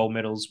scoring gold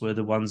medals were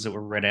the ones that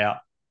were read out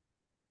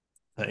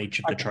for each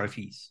of the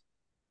trophies.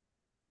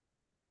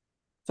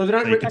 So they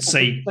don't. So you could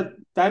see.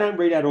 They don't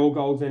read out all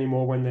golds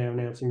anymore when they're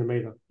announcing them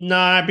either.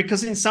 No,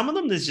 because in some of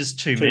them there's just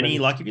too many.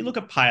 Like if you look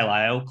at pale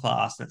ale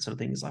class, that sort of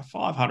thing, there's like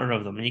 500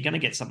 of them, and you're going to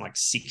get something like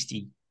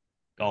 60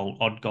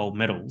 gold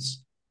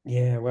medals.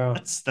 Yeah, well,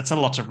 that's a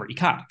lot to read. You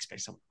can't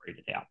expect someone to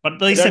read it out, but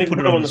at least they put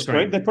it on the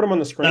screen. They put them on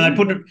the screen. No, they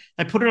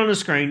put it on the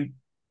screen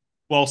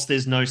whilst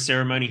there's no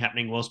ceremony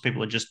happening, whilst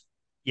people are just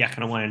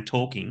yakking away and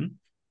talking,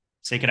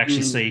 so you could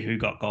actually see who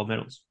got gold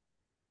medals.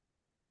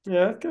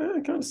 Yeah, it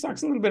kind of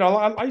sucks a little bit.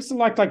 I used to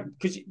like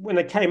because when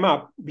they came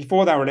up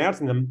before they were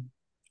announcing them,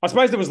 I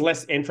suppose there was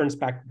less entrance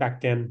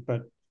back then,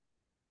 but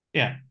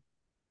yeah.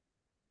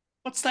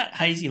 What's that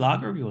hazy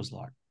lager of yours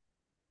like?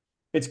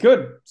 It's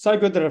good, so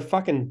good that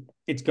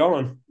it's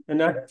gone. And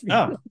that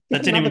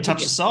didn't even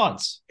touch the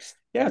sides.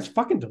 Yeah, it's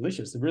fucking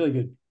delicious. It's really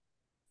good.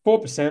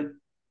 4%.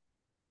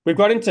 We've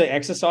got into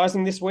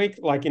exercising this week,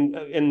 like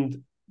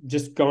and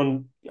just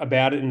gone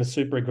about it in a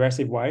super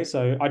aggressive way.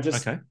 So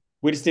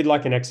we just did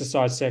like an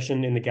exercise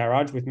session in the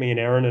garage with me and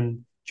Aaron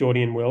and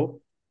Geordie and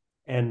Will.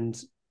 And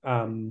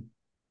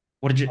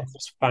what sort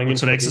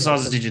of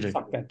exercises did you do?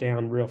 Suck that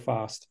down real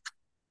fast.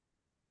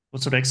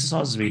 What sort of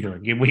exercises were you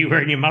doing? Were you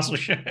wearing your muscle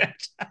shirt?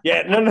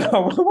 Yeah, no, I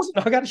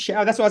wasn't. I got a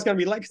shower. That's why I was going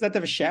to be late because I had to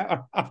have a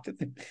shower after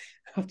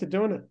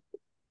doing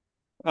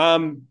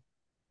it.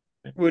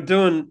 We're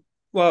doing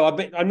well.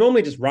 I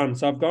normally just run,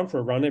 so I've gone for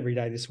a run every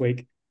day this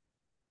week.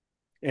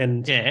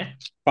 And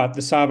but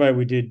the Savo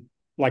we did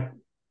like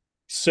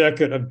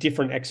circuit of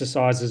different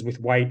exercises with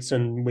weights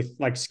and with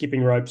like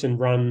skipping ropes and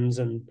runs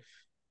and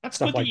that's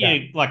stuff good like that.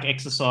 You like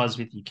exercise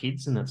with your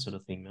kids and that sort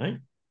of thing, mate.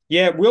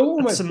 Yeah, Will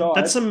almost died.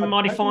 That's some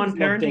mighty fine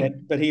parenting.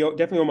 Dead, but he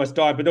definitely almost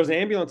died. But there was an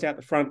ambulance out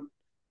the front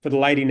for the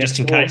lady next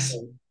door. Just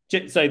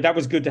in case. So that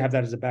was good to have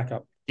that as a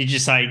backup. Did you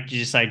say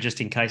just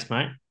in case,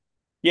 mate?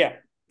 Yeah.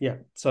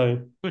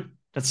 So good.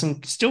 That's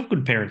still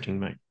good parenting,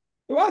 mate.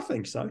 Well, I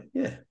think so.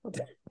 Yeah,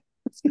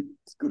 it's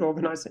good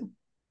organising.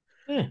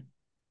 Yeah.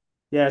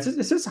 Yeah,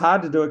 it's just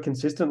hard to do it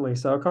consistently.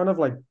 So I kind of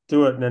like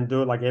do it and then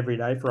do it like every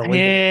day for a week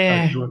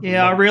and then don't Yeah, do it for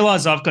yeah. I months.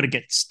 realize I've got to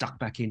get stuck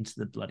back into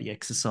the bloody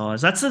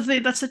exercise. That's the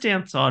thing. That's the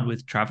downside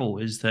with travel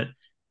is that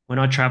when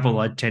I travel,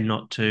 I tend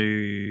not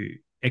to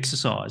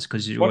exercise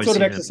because you What always sort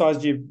of seem to exercise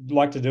do you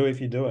like to do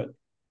if you do it?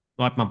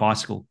 like my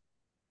bicycle.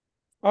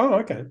 Oh,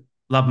 okay.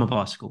 Love my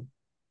bicycle.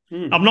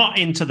 I'm Hmm. not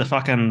into the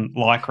fucking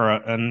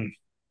lycra and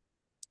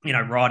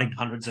riding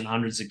hundreds and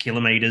hundreds of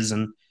kilometers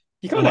and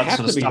You all kind of that have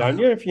sort of to be, stuff. don't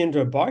you? If you're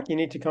into a bike, you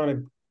need to kind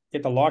of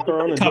get the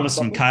Lycra on and do Cover it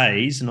some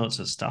properly. Ks and all that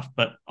sort of stuff,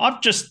 but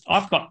I've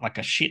got like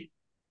a shit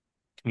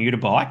commuter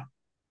bike,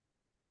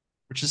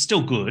 which is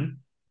still good,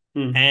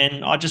 Hmm.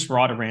 and I just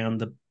ride around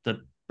the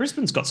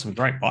Brisbane's got some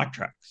great bike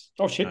tracks,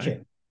 Oh you shit,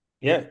 know,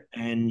 yeah,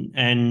 yeah.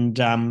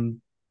 and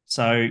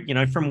so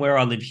from where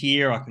I live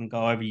here, I can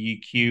go over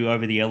UQ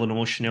over the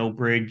Eleanor Chanel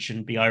Bridge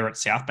and be over at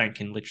South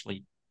Bank in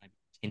literally maybe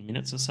 10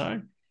 minutes or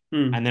so,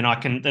 Hmm. and then I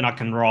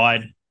can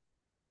ride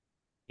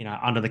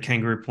under the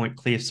Kangaroo Point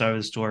cliffs over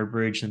the Story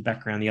Bridge and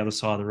back around the other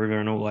side of the river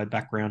and all the way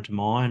back around to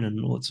mine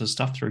and all that sort of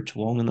stuff through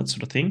Toowong and that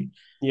sort of thing.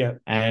 Yeah.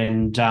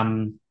 And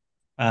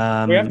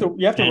We have to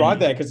you have to ride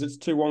and there because it's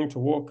too long to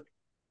walk.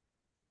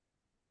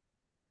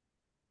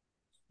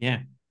 yeah.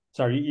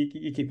 Sorry,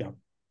 you keep going.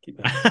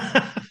 Keep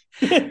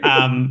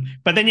going.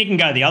 But then you can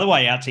go the other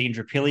way out to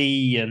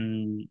Indooroopilly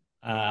and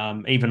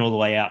even all the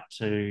way out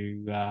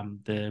to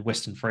the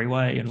Western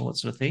Freeway and all that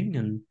sort of thing.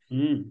 And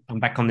Mm. I'm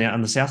back on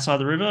the south side of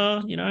the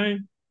river.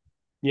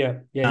 Yeah,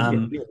 yeah,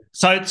 Um, yeah.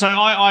 so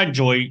I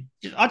enjoy.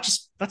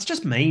 That's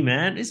just me,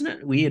 man. Isn't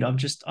it weird? I'm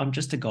just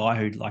a guy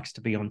who likes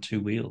to be on two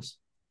wheels.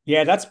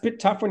 Yeah, that's a bit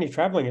tough when you're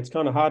traveling. It's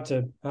kind of hard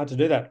to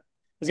do that. I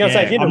was gonna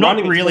say if Yeah, you're into I'm not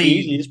running, it's pretty easy.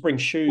 really. You just bring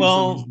shoes and just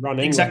Well, run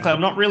anywhere. exactly. I'm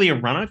not really a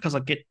runner because I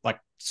get like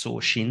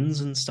sore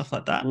shins and stuff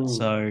like that. Mm.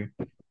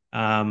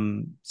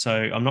 So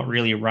I'm not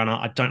really a runner.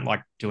 I don't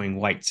like doing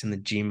weights in the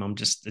gym.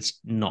 It's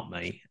not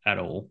me at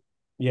all.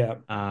 Yeah.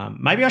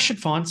 Maybe I should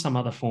find some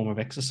other form of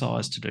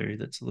exercise to do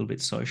that's a little bit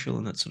social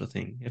and that sort of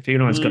thing. If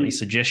anyone's got any Mm.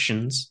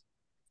 suggestions,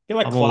 I feel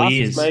like I'm all classes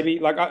ears. maybe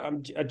like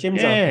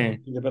gyms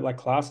aren't, Yeah, but like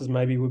classes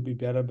maybe would be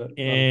better. But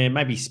yeah,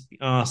 maybe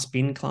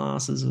spin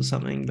classes or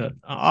something. But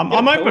get a I'm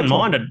open Peloton.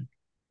 minded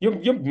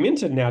You're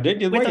minted now, dude.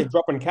 The way with you're a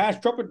dropping cash,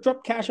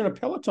 drop cash on a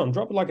Peloton.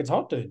 Drop it like it's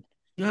hot, dude.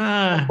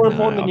 That's no, more no.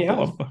 important than your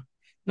health.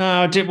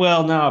 No, I did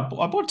well. No,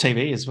 I bought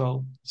TV as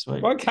well.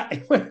 Sweet.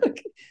 Okay.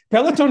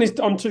 Peloton is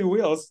on two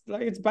wheels.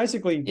 Like it's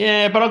basically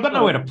Yeah, but I've got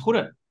nowhere to put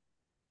it.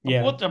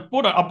 yeah. I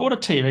bought a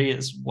TV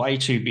that's way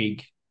too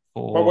big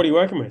What are for you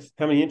working with?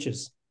 How many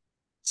inches?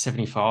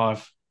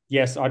 75.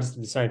 Yes, I just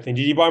did the same thing.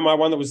 Did you buy my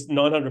one that was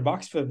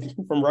 $900 for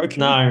from Roku?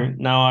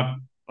 No,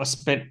 I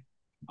spent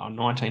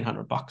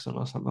 $1,900 on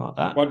or something like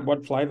that.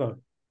 What flavor?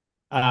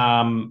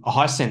 A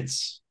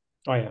Hisense.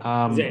 Oh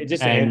yeah, is it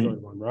just an And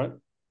Android one, right?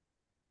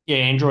 yeah,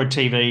 Android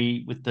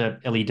TV with the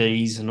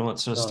LEDs and all that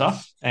sort of Nice.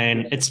 stuff.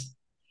 And Yeah.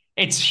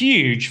 it's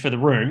huge for the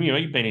room.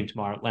 You've been into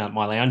my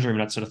lounge room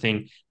and that sort of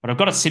thing. But I've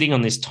got it sitting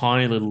on this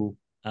tiny little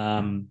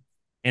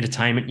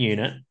entertainment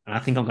unit, and I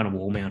think I'm going to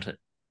wall mount it.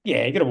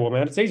 Yeah, you get a wall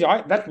mount. It's easy.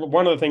 That's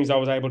one of the things I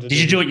was able to Did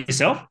you do. do it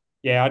yourself?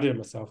 Yeah, I did it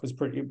myself.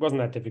 It wasn't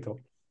that difficult.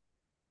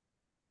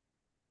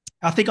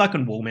 I think I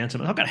can wall mount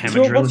it. I've got hammer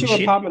drill What's and your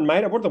shit. apartment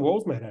made of? What are the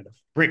walls made out of?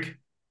 Brick,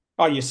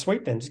 Oh, you're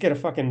sweet then. Just get a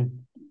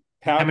fucking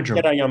hammer get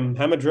drill. a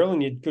hammer drill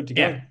and you're good to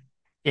go. Yeah,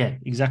 yeah,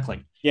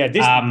 exactly. Yeah,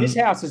 this Um,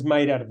 house is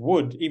made out of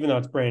wood, even though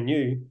it's brand new,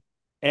 you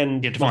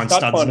and have to my find stud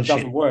studs finder and shit.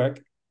 doesn't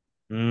work,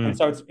 and Mm.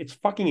 so it's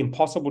fucking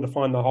impossible to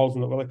find the holes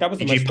in the like that was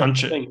the Did most you punch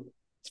stressful it? thing.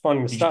 It's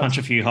finding the Did you studs. punch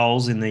a few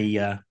holes in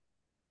the?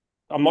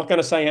 I'm not going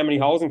to say how many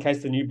holes in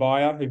case the new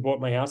buyer who bought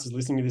my house is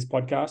listening to this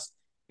podcast.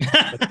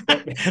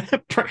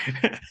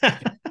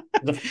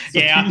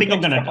 Yeah, I think I'm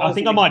gonna. I Holes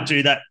think in I the- might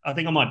do that. I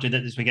think I might do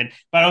that this weekend.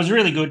 But it was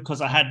really good because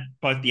I had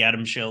both the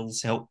Atom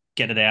shells help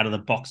get it out of the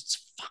box.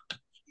 It's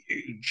fucking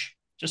huge.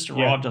 Just Yeah,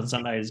 arrived on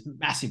Sunday. This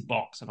massive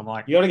box, and I'm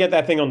like, you got to get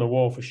that thing on the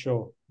wall for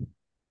sure.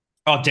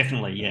 oh,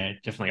 definitely, yeah,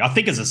 definitely. I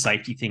think as a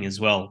safety thing as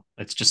well.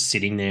 It's just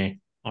sitting there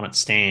on its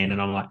stand, and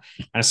I'm like,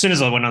 and as soon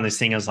as I went on this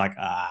thing, I was like,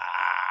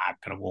 I'm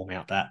gonna wall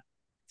mount that.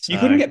 You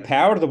couldn't So, get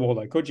power to the wall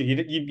though, could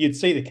you? You'd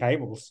see the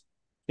cables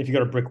if you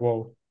got a brick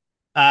wall.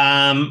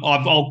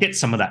 I'll get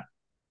some of that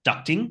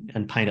ducting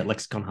and paint it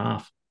Lexicon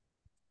half.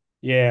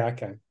 Yeah,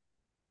 okay.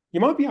 You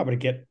might be able to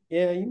get.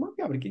 Yeah, you might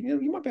be able to get.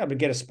 You might be able to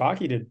get a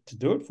Sparky to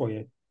do it for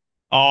you.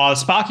 Oh,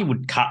 Sparky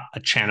would cut a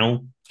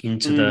channel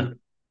into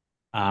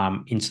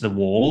the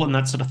wall and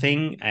that sort of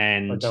thing, I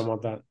and don't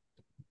want that.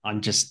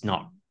 I'm just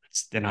not.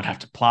 Then I'd have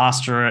to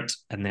plaster it,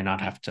 and then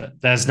I'd have to.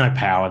 There's no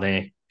power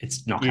there.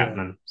 It's not Yeah,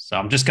 happening. So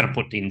I'm just going to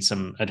put in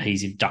some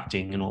adhesive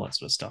ducting and all that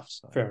sort of stuff.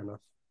 So fair enough.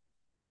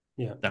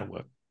 Yeah, that'll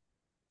work.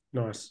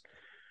 nice.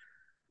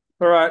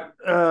 All right,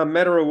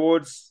 meta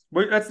awards.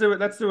 Let's do it.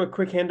 Let's do a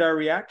quick Hendo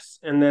reacts,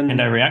 and then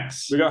Hendo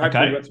reacts. we got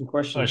hopefully we Okay. got some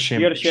questions. Share,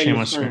 You got to share your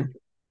my screen.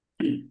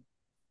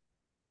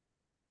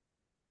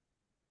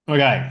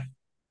 Okay.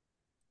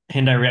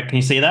 Hendo react. Can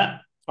you see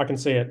that? I can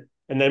see it,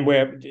 and then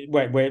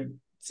wait.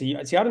 See,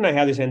 I don't know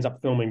how this ends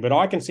up filming, but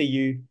I can see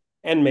you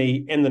and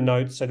me and the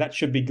notes, so that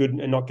should be good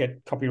and not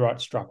get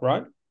copyright struck,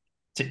 right?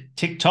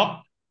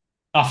 TikTok.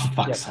 Oh, for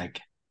fuck's Yep.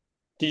 sake!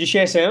 Did you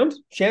share sound?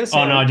 Share the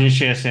Oh no, I sound. didn't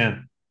share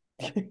sound.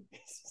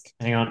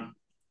 Hang on.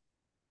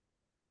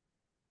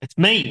 It's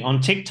me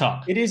on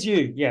TikTok. It is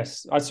you.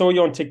 Yes, I saw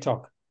you on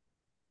TikTok.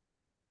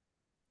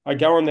 I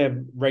go on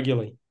there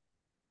regularly.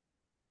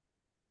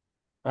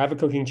 I have a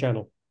cooking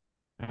channel.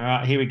 All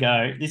right, here we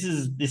go. This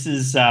is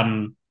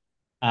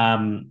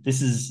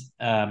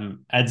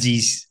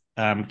Adzi's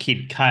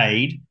kid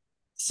Cade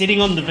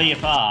sitting on the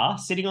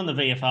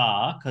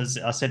VFR because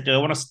I said, do you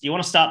want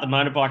to start the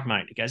motorbike,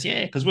 mate? He goes,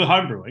 yeah, because we're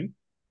homebrewing.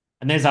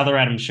 And there's other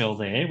Adam Shell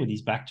there with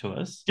his back to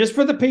us. Just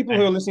for the people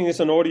who And, are listening to this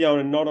on audio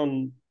and not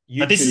on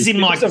but this is YouTube,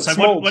 in my this is a so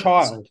small what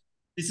child.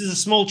 this is a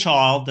small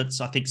child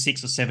that's I think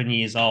 6 or 7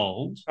 years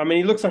old. I mean,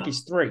 he looks like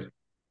he's 3.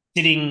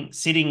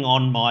 Sitting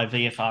on my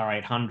VFR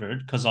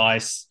 800 because I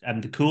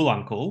am the cool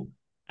uncle,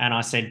 and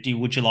I said,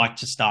 would you like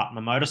to start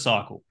my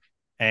motorcycle?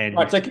 And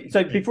Right.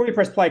 So before you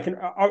press play,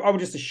 I would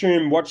just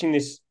assume watching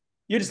this,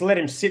 you just let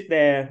him sit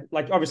there.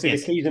 Like obviously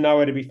yes. the keys are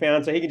nowhere to be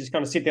found, so he can just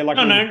kind of sit there like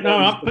no.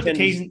 I put the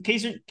keys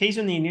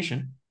in the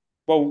ignition.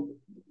 Well,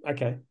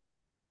 okay,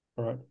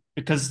 all right.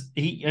 Because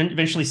he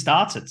eventually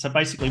starts it. So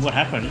basically, what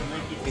happened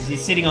is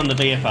he's sitting on the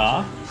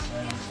VFR.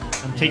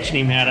 I'm teaching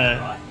him how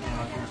to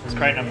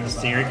straighten up the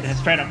steering,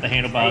 straighten up the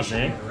handlebars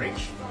there.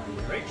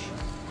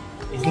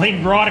 He's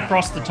leaned right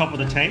across the top of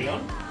the tank.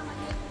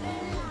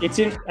 It's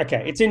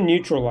in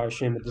neutral, I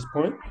assume, at this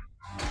point.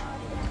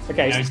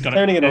 Okay, Now he's got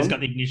turning it on. He's got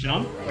the ignition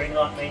on. Green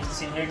light means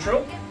it's in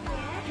neutral.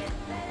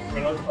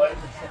 Bring on to both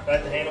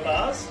the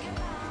handlebars.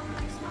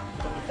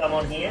 Put your thumb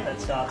on here,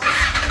 that starts it.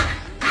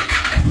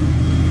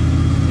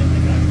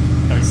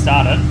 So he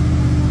started,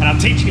 and I'm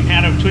teaching him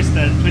how to twist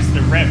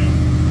the rev.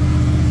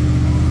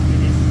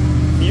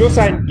 You're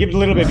saying give it a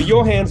little bit, but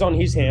your hand's on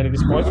his hand at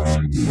this point.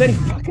 And then he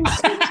fucking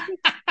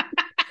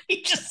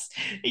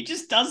he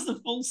just does the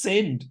full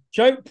send.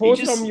 Joe,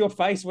 pause it on your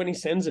face when he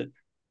sends it.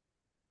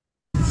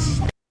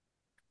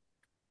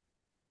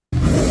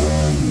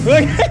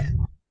 I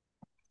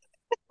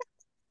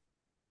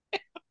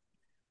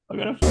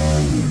got to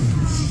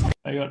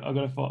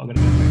go.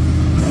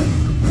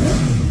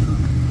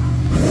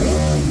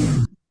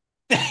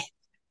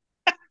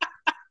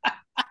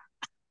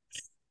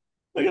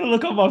 Look at the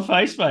look on my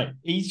face, mate.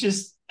 He's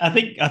just. I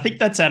think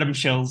that's Adam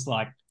Shell's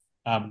like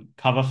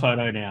cover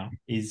photo now.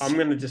 I'm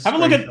gonna just have a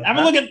look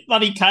at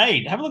bloody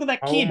Cade. Have a look at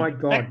that kid. Oh my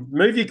god!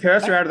 Move your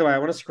cursor out of the way. I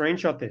want to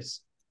screenshot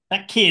this.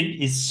 That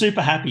kid is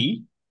super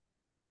happy.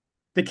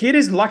 The kid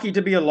is lucky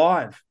to be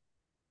alive.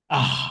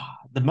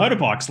 The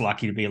motorbike's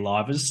lucky to be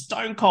alive. It's a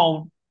stone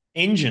cold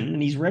engine,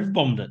 and he's rev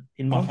bombed it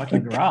in my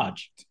fucking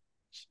garage.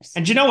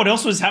 And do you know what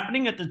else was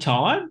happening at the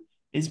time?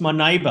 Is my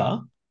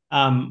neighbor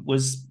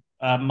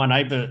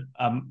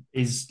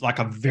is like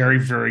a very,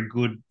 very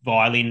good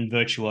violin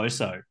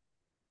virtuoso.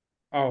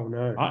 Oh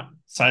no! Right?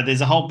 So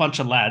there's a whole bunch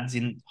of lads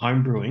in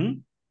home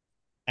brewing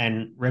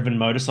and revving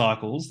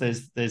motorcycles.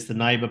 There's the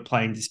neighbor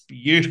playing this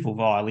beautiful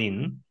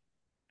violin,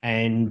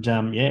 and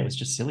it was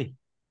just silly.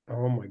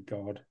 Oh my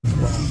god!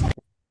 Wow.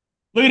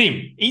 Look at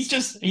him.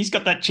 He's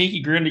got that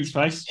cheeky grin on his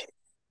face.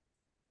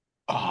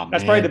 Oh,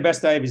 that's man. probably the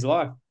best day of his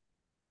life.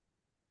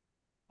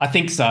 I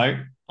think so.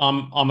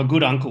 I'm a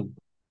good uncle.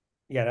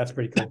 Yeah, that's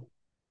pretty cool.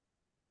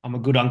 I'm a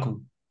good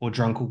uncle or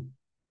drunkle.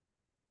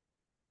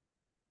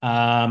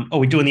 Are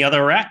we doing the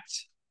other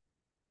act?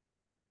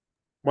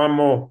 One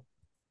more.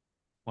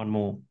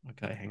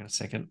 Okay, hang on a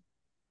second.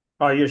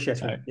 Oh, you're shit.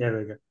 Yeah, there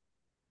we go.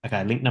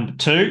 Okay, link number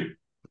 2.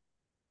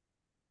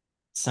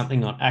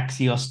 Something on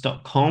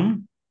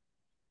Axios.com.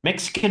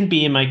 Mexican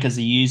beer makers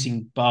are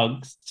using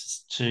bugs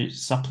to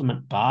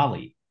supplement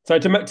barley. So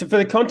for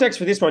the context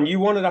for this one, you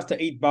wanted us to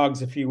eat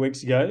bugs a few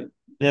weeks ago.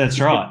 Yeah, that's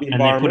right.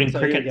 And they're putting so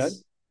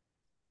crickets.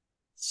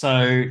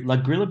 So La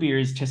Grilla Beer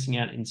is testing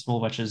out in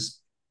small batches.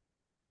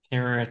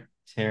 Terataro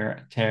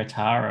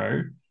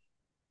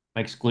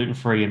makes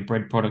gluten-free and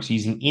bread products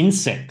using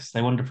insects.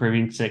 They wanted to prove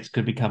insects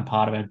could become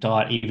part of our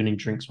diet, even in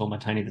drinks, while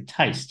maintaining the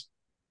taste.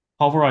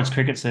 Pulverized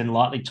crickets, then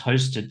lightly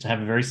toasted to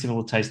have a very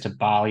similar taste to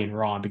barley and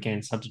rye,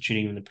 began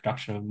substituting in the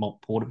production of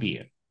malt porter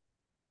beer.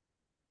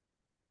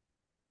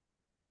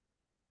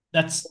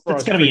 That's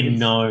going to be a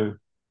no.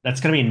 That's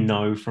going to be a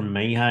no from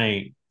me.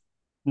 Hey,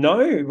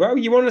 no. Well,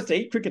 you wanted us to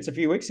eat crickets a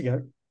few weeks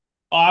ago.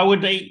 I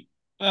would eat.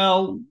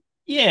 Well,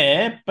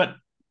 yeah, but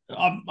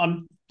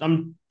I'm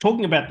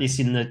talking about this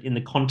in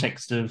the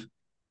context of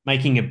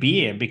making a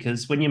beer,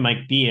 because when you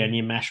make beer and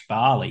you mash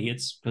barley,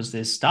 it's because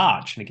there's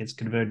starch and it gets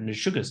converted into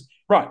sugars.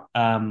 Right.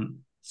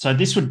 So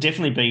this would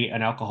definitely be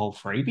an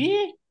alcohol-free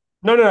beer.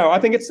 No. I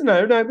think it's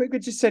no. We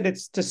just said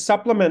it's to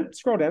supplement.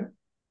 Scroll down.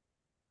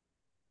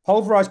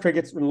 Pulverized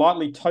crickets, when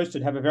lightly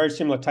toasted, have a very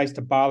similar taste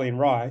to barley and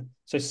rye.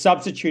 So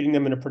substituting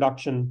them in a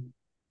production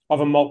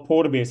of a malt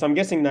porter beer. So I'm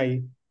guessing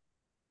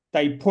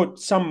they put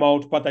some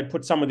malt, but they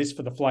put some of this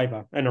for the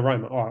flavor and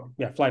aroma. Oh,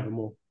 yeah, flavor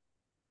more.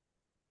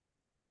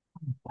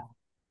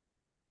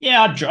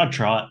 Yeah, I'd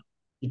try it.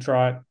 You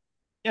try it?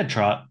 Yeah, I'd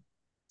try it.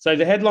 So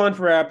the headline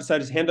for our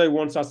episode is Hendo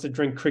wants us to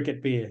drink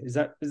cricket beer. Does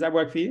that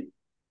work for you?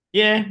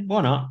 Yeah,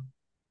 why not?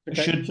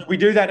 Okay. Should we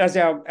do that as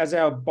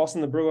our Boss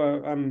and the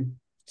Brewer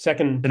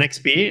second? the next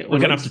beer, we're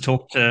going to have to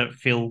talk to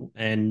Phil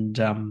and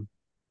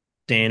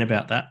Dan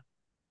about that.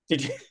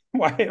 Did you?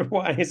 Why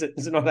is it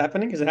not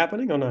happening? Is it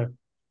happening or no?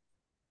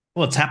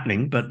 Well, it's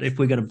happening, but if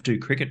we're going to do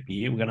cricket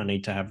beer, we're going to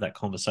need to have that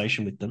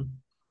conversation with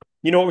them.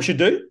 You know what we should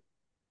do?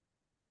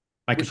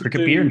 Make a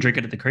cricket beer and drink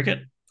it at the cricket.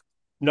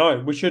 No,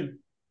 we should,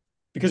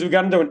 because we're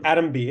going to do an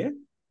Adam beer.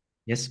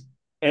 Yes.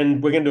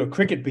 And we're going to do a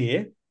cricket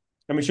beer,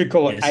 and we should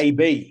call it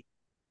AB.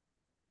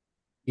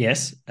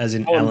 Yes, as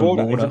in Alan Alan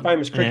Border. Border. He's a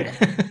famous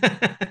cricketer.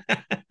 Yeah.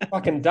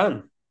 Fucking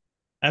done.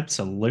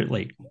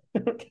 Absolutely.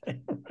 Okay.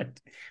 Right.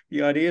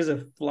 The ideas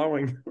are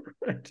flowing.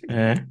 Right.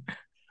 Yeah.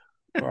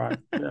 All right.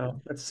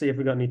 Now let's see if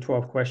we've got any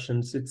 12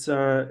 questions. It's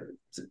light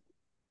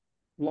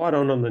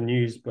on the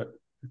news, but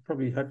we've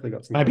probably hopefully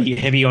got some. Maybe questions.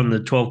 heavy on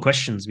the 12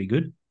 questions be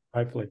good.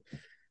 Hopefully.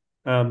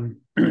 All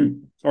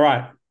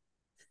right.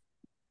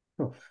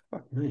 Oh,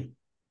 fuck me.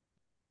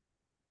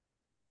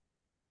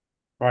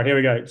 All right, here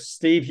we go.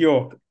 Steve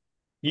York.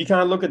 You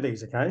can't look at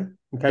these, okay?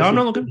 No, I'm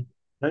not looking.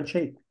 Don't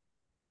cheat.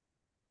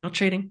 Not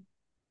cheating.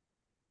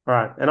 All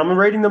right. And I'm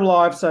reading them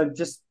live, so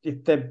just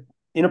if they're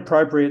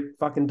inappropriate,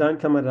 fucking don't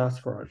come at us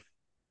for it.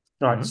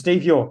 All right.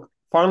 Steve York.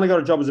 Finally got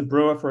a job as a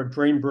brewer for a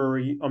dream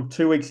brewery. I'm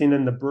 2 weeks in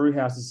and the brew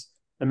house is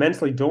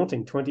immensely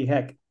daunting, 20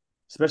 heck,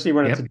 especially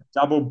when it's a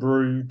double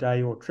brew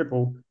day or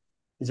triple.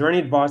 Is there any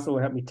advice that will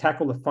help me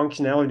tackle the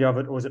functionality of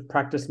it, or is it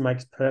practice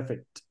makes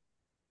perfect?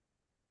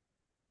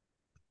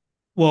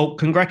 Well,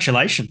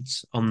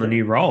 congratulations on the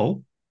new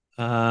role.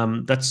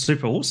 That's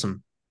super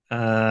awesome.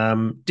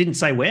 Didn't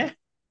say where.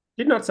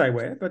 Did not say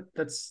where, but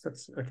that's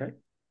okay.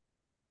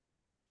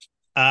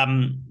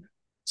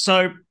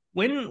 So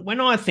when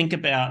I think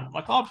about,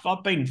 like,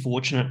 I've been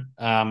fortunate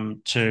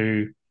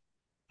to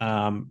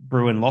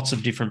brew in lots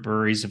of different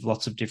breweries of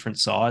lots of different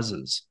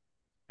sizes,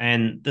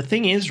 and the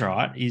thing is,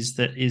 right, is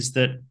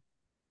that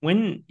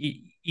when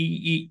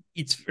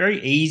it's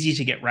very easy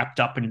to get wrapped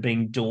up in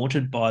being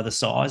daunted by the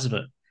size of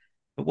it.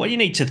 But what you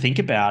need to think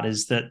about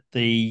is that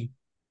the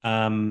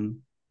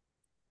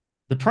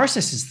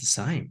process is the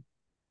same,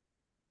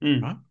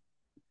 right?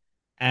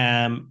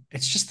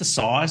 It's just the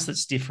size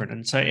that's different,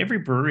 and so every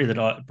brew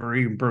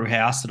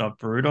house that I've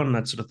brewed on,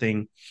 that sort of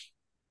thing,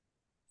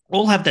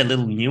 all have their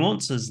little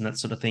nuances and that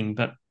sort of thing.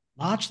 But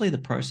largely, the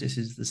process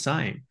is the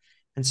same.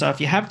 And so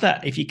if you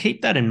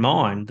keep that in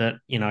mind, that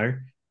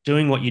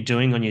doing what you're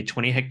doing on your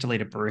 20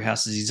 hectoliter brew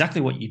house is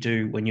exactly what you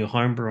do when you're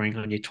home brewing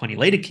on your 20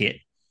 liter kit.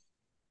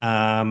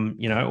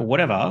 Or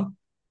whatever,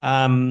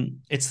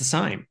 it's the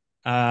same.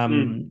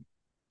 And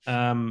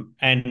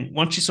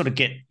once you sort of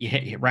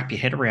wrap your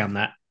head around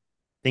that,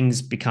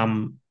 things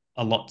become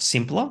a lot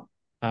simpler,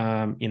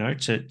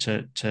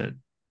 to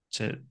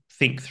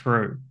think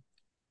through.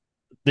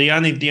 The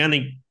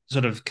only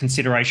sort of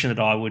consideration that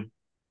I would,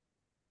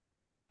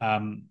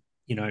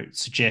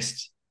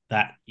 suggest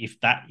that if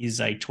that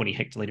is a 20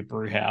 hectoliter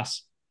brew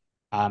house,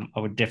 I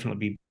would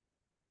definitely be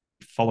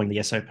following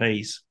the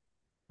SOPs.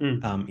 In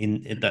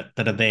that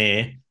are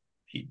there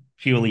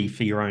purely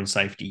for your own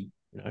safety,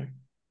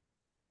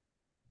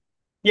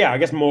 Yeah, I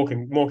guess more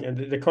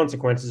the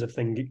consequences of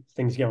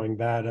things going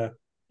bad are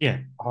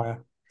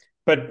higher.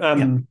 But I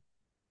was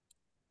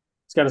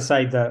going to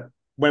say that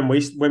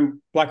when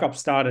Black Ops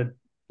started,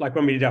 like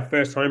when we did our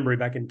first homebrew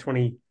back in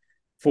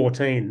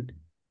 2014,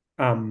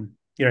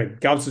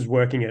 Govs was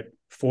working at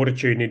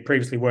Fortitude and he'd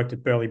previously worked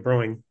at Burley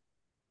Brewing.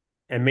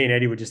 And me and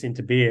Eddie were just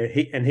into beer.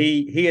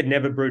 He had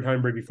never brewed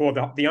homebrew before.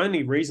 The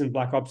only reason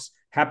Black Ops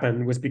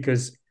happened was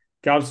because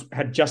Govs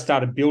had just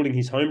started building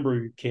his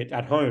homebrew kit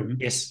at home.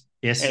 Yes.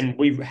 And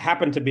we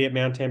happened to be at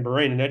Mount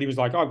Tambourine, and Eddie was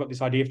like, "Oh, I've got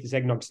this idea for this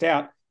eggnog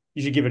stout.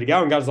 You should give it a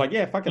go." And Govs was like,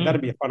 "Yeah, fuck it,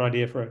 that'd be a fun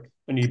idea for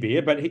a new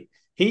beer." But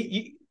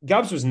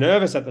Govs was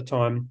nervous at the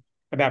time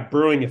about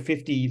brewing a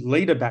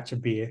 50-liter batch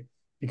of beer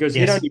because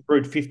he'd only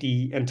brewed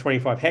 50 and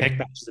 25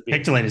 batches of beer.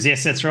 Hectoliters,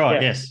 yes, that's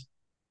right, yes.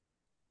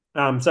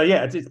 So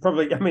it's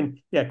probably,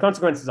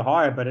 consequences are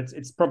higher, but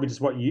it's probably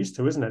just what you're used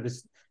to, isn't it?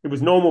 It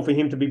was normal for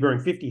him to be brewing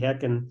 50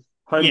 heck, and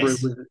homebrew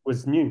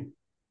was new.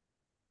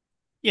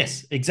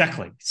 Yes,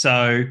 exactly.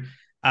 So,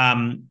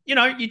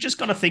 you just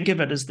got to think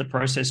of it as the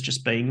process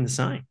just being the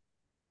same,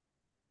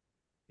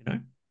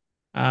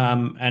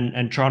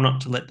 and try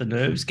not to let the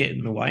nerves get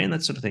in the way and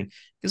that sort of thing.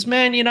 Because,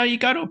 man, you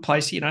go to a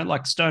place,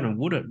 like Stone and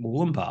Wood at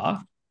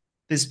Moolumbar,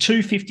 there's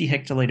 2 50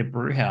 hectoliter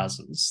brew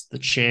houses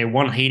that share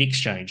one heat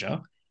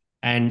exchanger.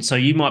 And so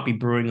you might be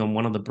brewing on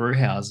one of the brew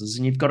houses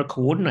and you've got to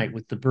coordinate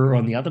with the brewer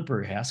on the other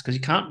brew house because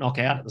you can't knock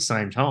out at the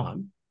same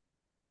time.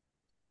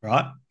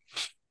 Right?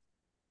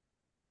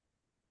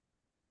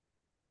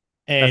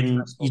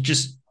 And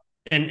there's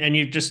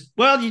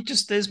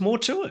more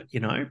to it,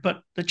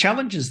 but the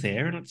challenge is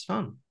there and it's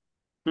fun.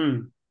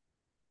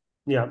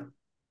 Yeah.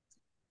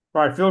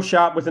 Right, Phil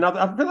Sharp with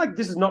another. I feel like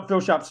this is not Phil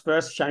Sharp's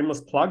first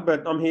shameless plug,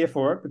 but I'm here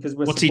for it because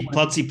what's he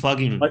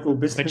plugging? Local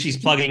business. But she's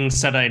plugging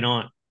Saturday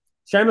night.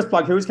 Shameless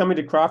plug. Who is coming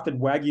to Crafted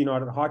Wagyu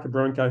Night at Hiker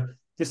Brewing Co.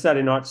 this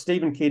Saturday night,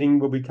 Stephen Keating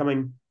will be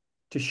coming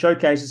to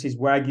showcase his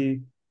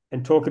Wagyu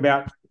and talk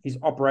about his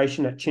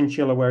operation at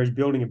Chinchilla, where he's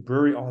building a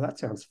brewery. Oh, that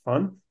sounds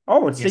fun.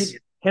 Oh, and Yes. Steve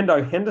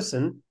Hendo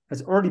Henderson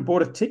has already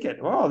bought a ticket.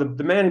 Oh,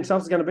 the man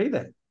himself is going to be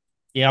there.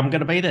 Yeah, I'm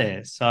going to be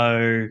there.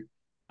 So,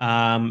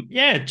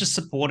 yeah, just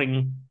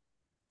supporting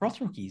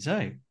broth rookies,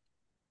 eh?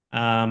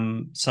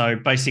 So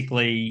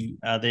basically,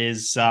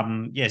 there's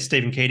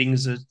Stephen Keating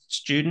is a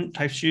student,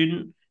 TAFE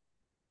student.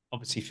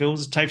 Obviously,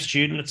 Phil's a TAFE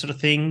student, that sort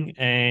of thing,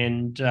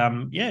 and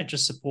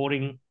just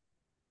supporting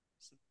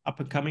up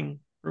and coming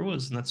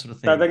brewers and that sort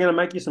of thing. So they're going to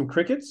make you some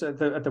crickets at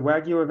the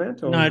Wagyu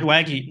event? Or? No,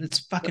 Wagyu. It's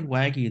fucking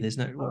Wagyu. There's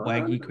no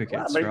Wagyu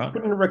crickets, right?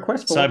 Put in a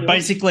request for so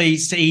basically,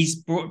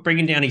 he's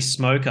bringing down his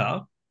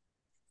smoker.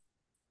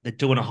 They're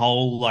doing a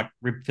whole like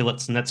rib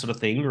fillets and that sort of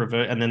thing,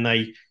 and then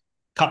they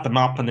cut them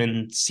up and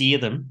then sear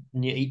them,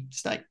 and you eat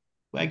steak,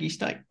 Wagyu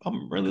steak.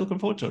 I'm really looking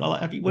forward to it.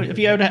 Have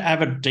you ever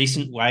have a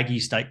decent Wagyu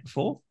steak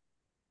before?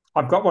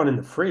 I've got one in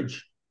the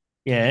fridge.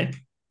 Yeah.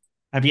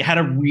 Have you had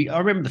I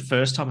remember the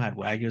first time I had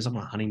Wagyu, I was on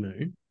my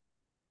honeymoon,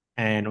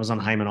 and it was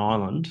on Hayman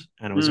Island,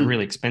 and it was a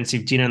really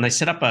expensive dinner. And they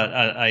set up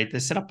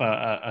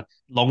a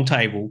long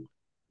table.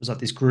 It was like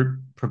this group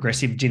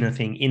progressive dinner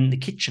thing in the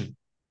kitchen,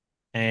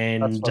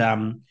 and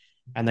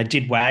they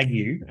did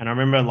Wagyu. And I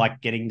remember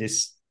like getting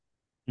this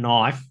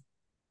knife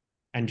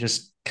and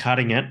just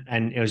cutting it,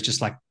 and it was just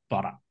like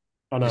butter.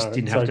 I know, just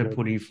didn't have to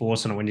put any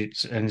force on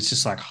it and it's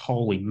just like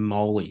holy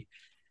moly.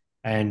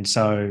 And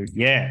so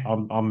yeah,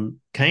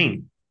 I'm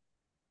keen.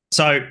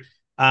 So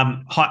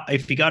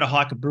if you go to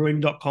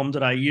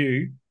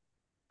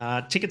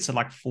hikerbrewing.com.au, tickets are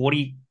like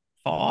 $49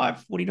 or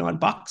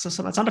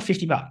something. It's under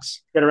 $50.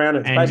 Get around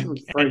it. It's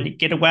basically free. And you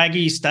get a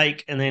Wagyu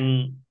steak, and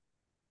then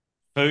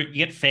food.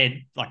 You get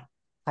fed like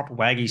proper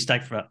Wagyu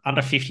steak for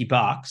under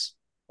 $50.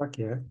 Fuck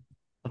yeah.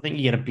 I think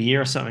you get a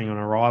beer or something on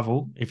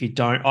arrival. If you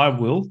don't, I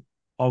will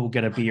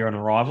get a beer on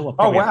arrival. I'll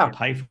probably have to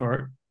pay for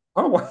it.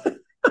 Oh wow.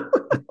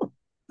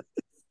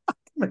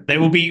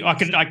 There will be. I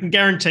can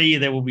guarantee you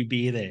there will be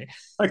beer there.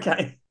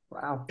 Okay.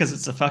 Wow. Because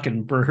it's a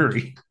fucking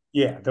brewery.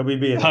 Yeah, there'll be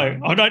beer. So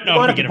I don't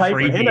know if you get a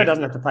free beer. Hendo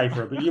doesn't have to pay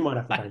for it, but you might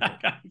have to pay for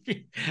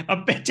it. I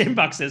bet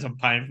 $10 says I'm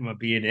paying for my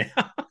beer now.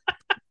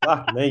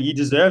 Fuck me, you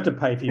deserve to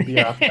pay for your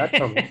beer after that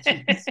comment.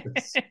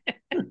 Jesus.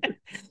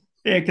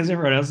 Yeah, because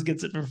everyone else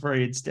gets it for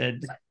free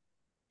instead.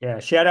 Yeah,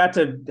 shout out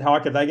to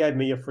Hiker. They gave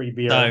me a free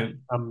beer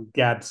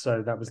Gab,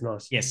 so that was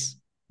nice. Yes.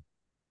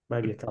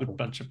 Maybe a couple. Good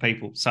bunch of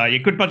people. So yeah,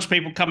 good bunch of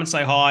people come and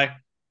say hi.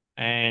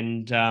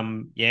 And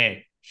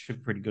should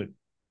be pretty good.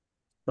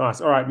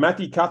 Nice. All right,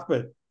 Matthew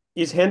Cuthbert.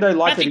 Is Hendo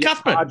likely to get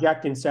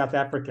carjacked in South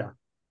Africa?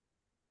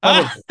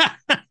 Or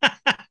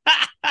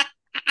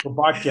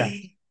bike jack?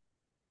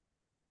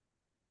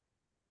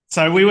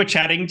 So we were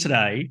chatting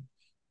today.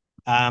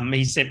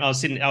 He said I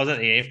was at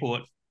the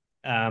airport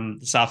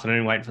this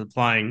afternoon waiting for the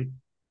plane,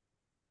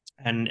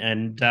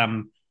 and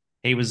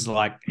he was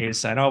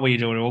saying, "Oh, what are you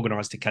doing?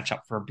 Organised to catch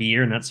up for a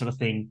beer and that sort of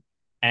thing."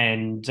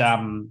 And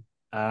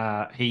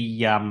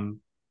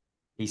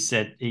he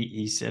said,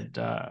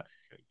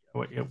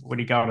 when are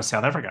you going to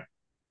South Africa?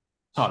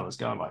 I was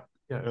going like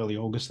early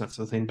August, that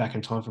sort of thing, back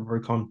in time for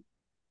BrewCon.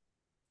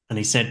 And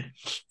he said,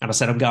 and I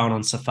said, I'm going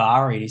on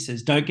safari. And he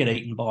says, don't get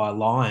eaten by a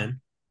lion.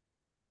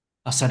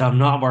 I said, I'm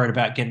not worried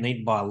about getting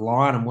eaten by a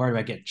lion. I'm worried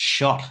about getting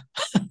shot.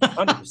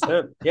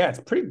 100%. Yeah, it's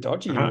pretty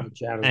dodgy.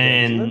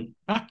 And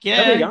fuck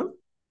yeah.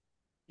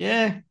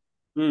 Yeah.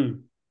 Yeah,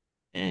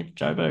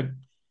 Joburg.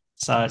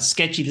 So it's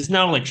sketchy. There's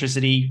no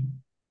electricity.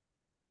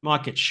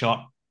 Might get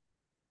shot.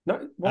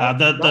 No,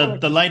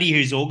 the lady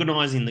who's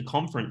organising the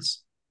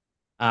conference,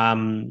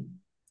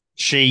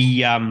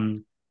 she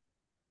emailed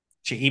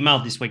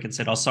this week and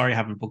said, "Oh, sorry, I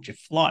haven't booked your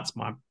flights.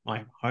 My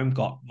home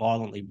got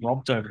violently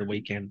robbed over the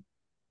weekend.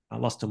 I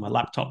lost all my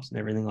laptops and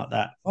everything like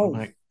that." Oh,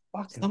 like,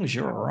 as long as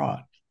you're all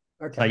right.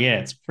 Okay. So yeah,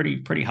 it's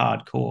pretty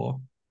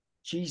hardcore.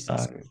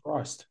 Jesus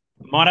Christ.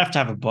 Might have to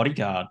have a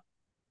bodyguard.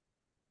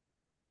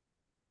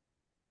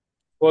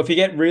 Well, if you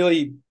get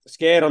really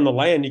scared on the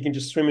land, you can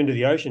just swim into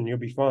the ocean. You'll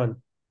be fine.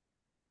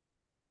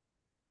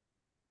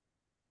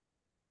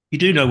 You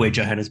do know where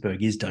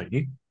Johannesburg is, don't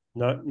you?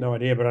 No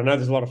idea, but I know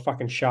there's a lot of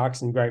fucking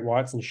sharks and great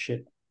whites and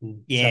shit.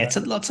 Yeah, it's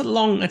a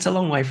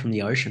long way from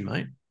the ocean,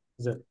 mate.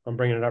 Is it? I'm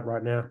bringing it up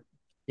right now.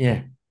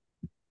 Yeah.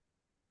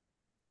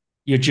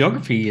 Your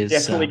geography is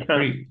definitely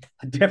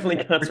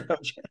can't spell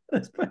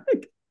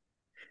Johannesburg.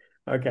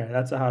 Okay,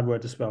 that's a hard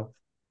word to spell.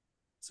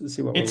 Let's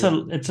see what it's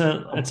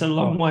a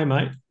long way,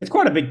 mate. It's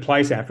quite a big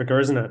place, Africa,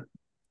 isn't it?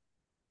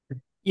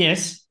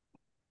 Yes.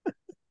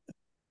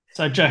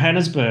 So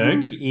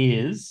Johannesburg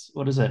is,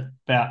 what is it?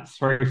 About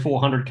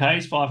 400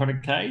 Ks,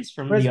 500 Ks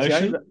from the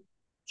ocean.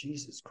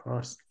 Jesus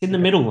Christ. It's in the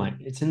middle, mate.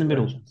 It's in the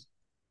middle.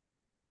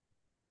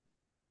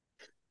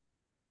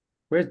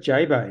 Where's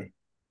J-Bay?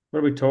 What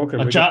are we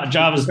talking?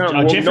 Jeffreys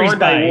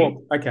Bay.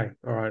 Walk. Okay,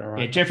 all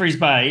right. Yeah, Jeffreys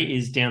Bay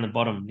is down the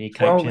bottom near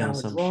Cape Town or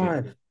some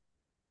shit.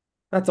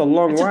 That's a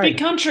long way.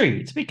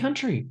 It's a big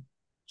country.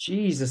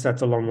 Jesus,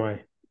 that's a long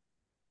way.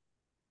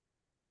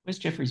 Where's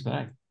Jeffreys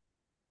Bay?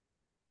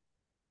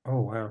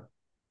 Oh, wow.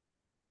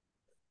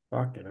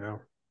 Fucking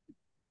hell.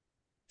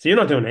 So you're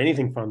not doing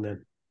anything fun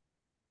then.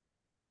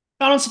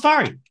 Going on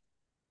safari.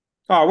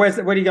 Oh, where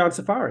do you go on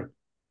safari?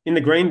 In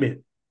the green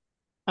bit.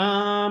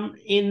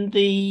 In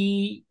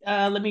the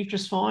let me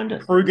just find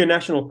it. Kruger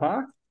National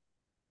Park.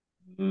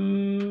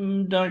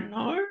 Don't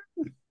know.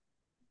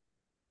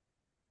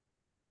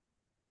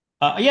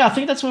 Yeah, I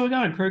think that's where we're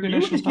going. Kruger You were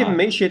National just Park. giving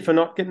me shit for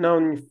not getting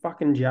on your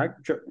fucking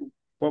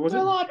what was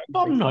Well, it?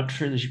 I'm not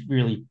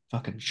really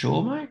fucking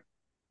sure, mate.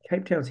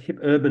 Cape Town's hip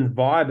urban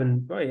vibe,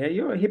 and oh yeah,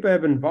 you're a hip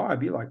urban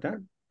vibe. You like that?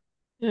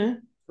 Yeah.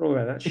 We're all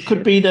about that It shit.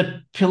 could be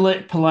the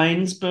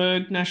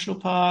Pilanesberg National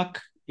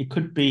Park. It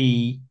could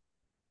be.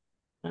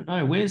 I don't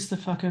know. Where's the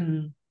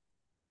fucking?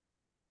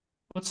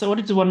 What is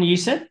the one you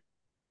said?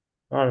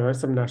 I don't know,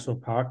 some national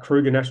park,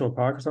 Kruger National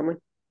Park or something.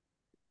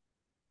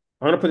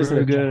 I'm gonna put this in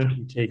the Kruger.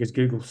 ChatGPT because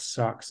Google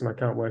sucks and I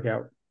can't work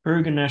out.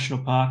 Kruger National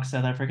Park,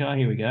 South Africa.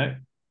 Here we go.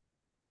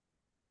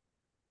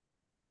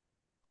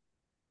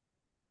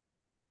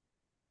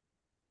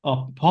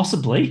 Oh,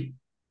 possibly.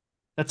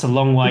 That's a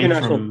long way Kruger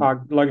National from.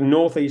 Park, like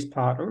northeast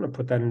part. I'm gonna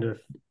put that into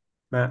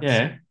maps.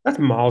 Yeah, That's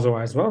miles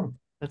away as well.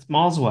 that's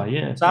miles away.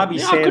 Yeah, Sabi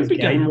yeah, I could Sands be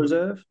Game going.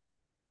 Reserve.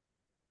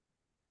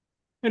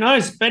 Who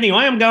knows? But anyway,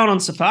 I'm going on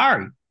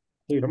safari.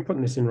 Dude, I'm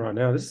putting this in right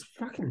now. This is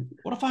fucking.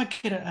 What if I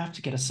have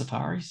to get a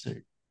safari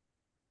suit?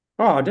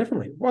 Oh,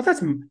 definitely. Well,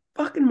 that's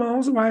fucking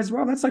miles away as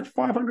well. That's like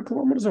 500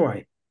 kilometers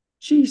away.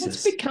 It's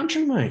Jesus. a big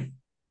country, mate.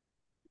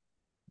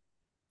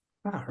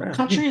 Oh, What right.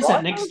 country You is that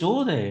drive next those?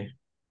 door there?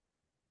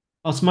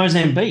 Oh, it's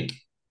Mozambique.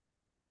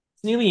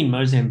 It's nearly in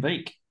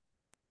Mozambique.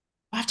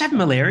 I have to have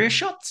malaria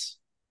shots.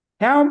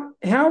 How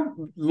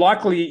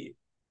likely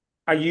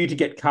are you to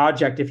get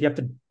carjacked if you have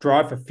to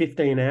drive for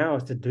 15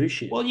 hours to do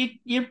shit? Well,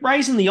 you're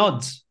raising the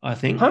odds, I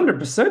think.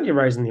 100% you're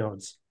raising the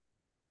odds.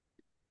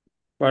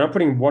 Wait, I'm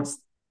putting what's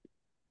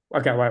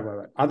okay, wait.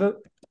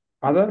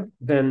 Other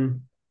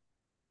than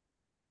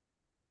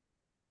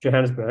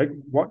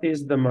Johannesburg, what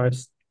is the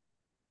most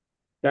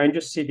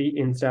dangerous city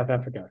in South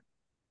Africa?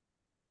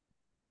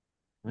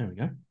 There we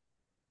go.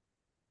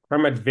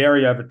 Crime might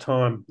vary over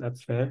time.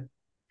 That's fair.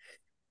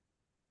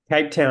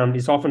 Cape Town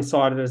is often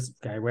cited as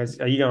okay.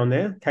 Are you going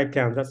there? Cape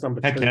Town. That's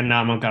number Cape 2. Town. No,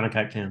 I'm not going to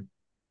Cape Town.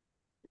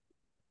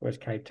 Where's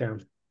Cape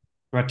Town?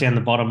 Right down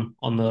the bottom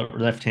on the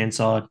left-hand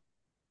side.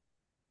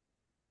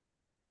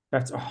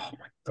 That's oh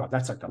my god.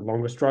 That's like the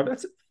longest drive.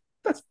 That's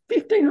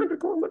 1,500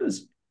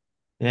 kilometers.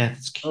 Yeah,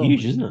 it's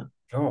huge, isn't it?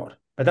 God,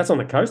 but that's on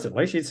the coast at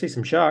least. You'd see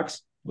some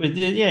sharks.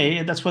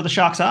 Yeah, that's where the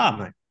sharks are,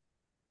 mate.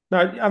 No,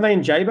 are they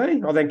in J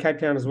Bay? Or they in Cape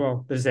Town as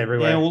well? This is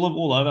everywhere. Yeah,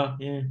 all over.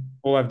 Yeah,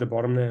 all over the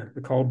bottom there,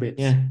 the cold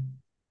bits. yeah,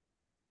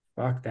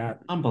 Fuck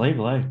that.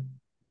 unbelievable, eh?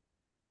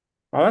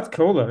 Oh, that's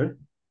cool though.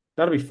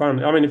 That'll be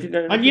fun. I mean, if you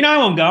And you know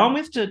who I'm going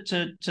with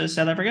to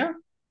South Africa?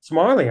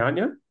 Smiley, aren't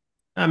you?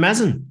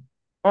 Mazen.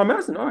 Oh,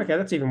 Madison. Oh, okay,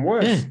 that's even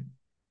worse. Yeah,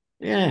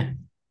 yeah.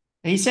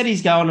 He said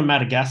he's going to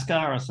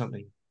Madagascar or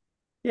something.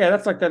 Yeah,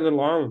 that's like that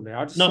little island there.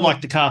 I just Not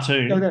like the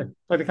cartoon.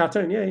 like the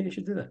cartoon. Yeah, you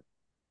should do that.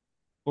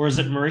 Or is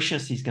it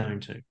Mauritius he's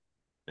going to?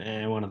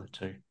 One of the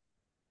two.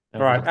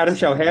 All right, Adam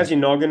Shell, how's your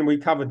noggin? We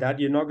covered that.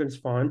 Your noggin's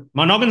fine.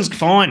 My noggin's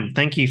fine.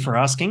 Thank you for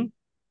asking.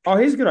 Oh,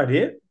 here's a good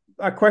idea.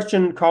 A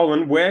question,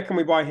 Colin. Where can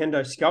we buy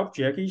Hendo scalp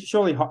jerky?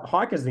 Surely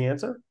Hike is the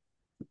answer.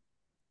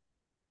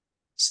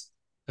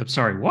 I'm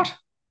sorry, what?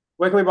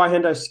 Where can we buy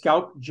Hendo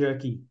scalp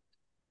jerky?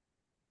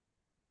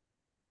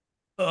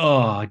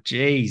 Oh,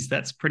 geez,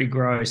 that's pretty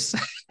gross.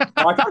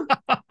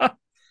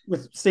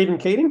 With Stephen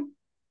Keating?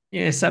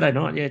 Yeah, Saturday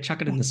night. Yeah,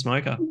 chuck it in the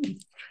smoker.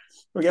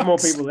 We'll get more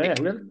people there.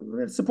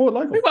 Let's support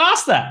local. Who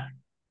asked that?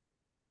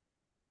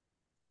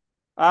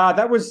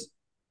 That was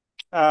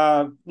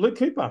Luke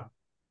Cooper.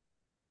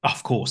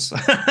 Of course.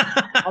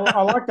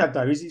 I like that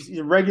though. He's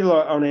a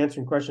regular on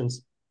answering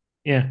questions.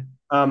 Yeah.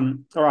 All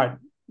right.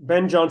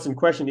 Ben Johnson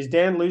question: is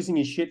Dan losing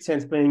his shit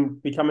sense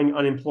becoming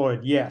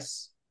unemployed?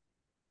 Yes.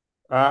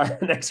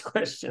 Next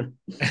question.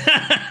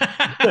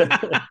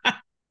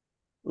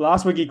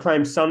 Last week he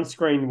claimed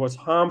sunscreen was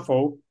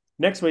harmful.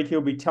 Next week he'll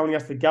be telling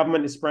us the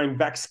government is spraying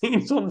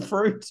vaccines on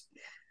fruit.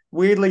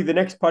 Weirdly, the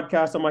next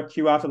podcast on my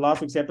queue after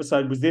last week's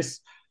episode was this: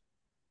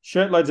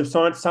 Shirtloads of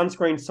Science,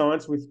 Sunscreen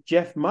Science with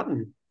Jeff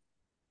Mutton.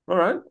 All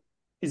right.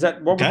 Is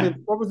that what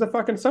was the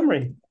fucking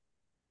summary?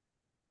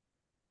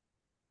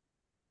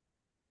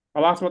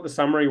 I'll ask what the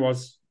summary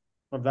was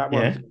of that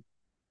one.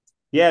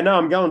 Yeah, no,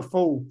 I'm going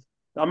full.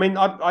 I mean,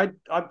 I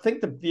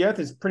think the Earth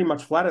is pretty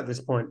much flat at this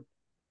point.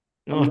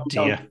 Oh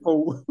dear.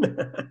 Full.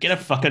 Get a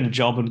fucking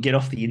job and get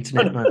off the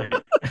internet, mate.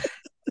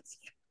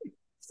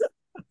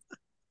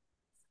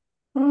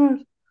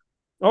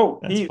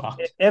 Oh,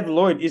 Ev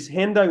Lloyd, is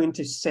Hendo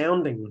into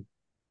sounding?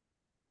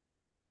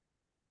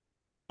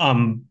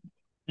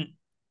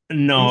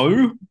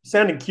 No.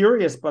 Sounding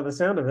curious by the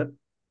sound of it.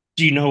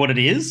 Do you know what it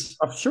is?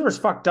 I'm sure as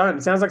fuck don't.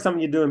 It sounds like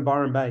something you do in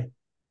Byron Bay.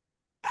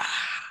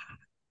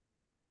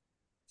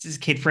 Is this a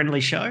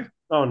kid-friendly show?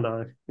 Oh,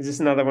 no. Is this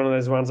another one of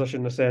those ones I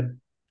shouldn't have said?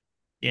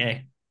 Yeah.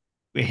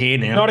 We're here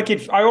now. Not a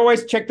kid. I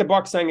always check the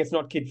box saying it's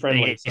not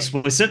kid-friendly.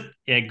 Explicit?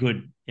 Yeah,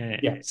 good.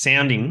 Yeah.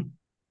 Sounding.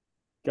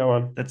 Go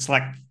on. That's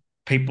like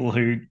people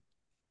who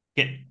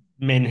get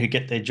men who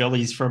get their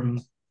jollies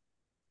from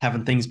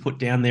having things put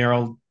down their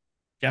old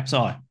Jap's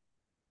eye.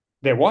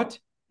 They're what?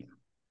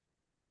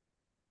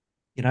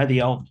 You know,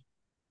 the old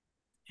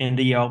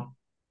Andy old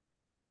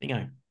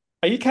thingo.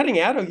 Are you cutting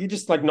out, or are you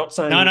just like not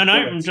saying? No. words?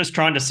 I'm just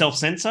trying to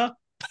self-censor.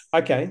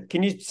 Okay.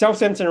 Can you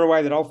self-censor in a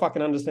way that I'll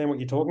fucking understand what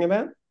you're talking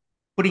about?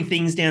 Putting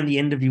things down the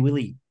end of your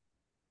willy.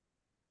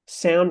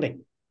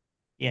 Sounding.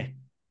 Yeah.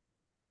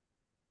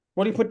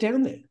 What do you put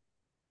down there?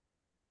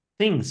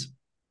 Things.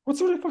 What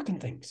sort of fucking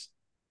things?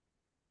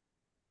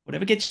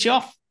 Whatever gets you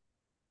off.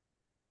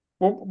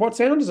 Well, what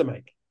sound does it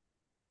make?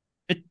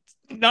 It's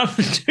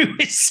nothing to do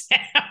with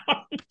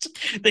sound.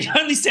 The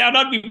only sound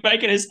I'd be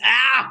making is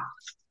ow.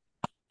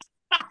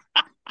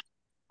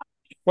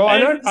 Well, I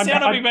know. The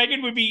sound I'd be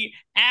making would be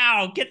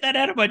ow, get that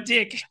out of my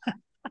dick.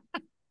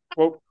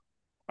 Well,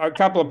 a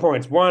couple of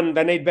points. One,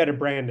 they need better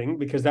branding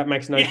because that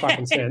makes no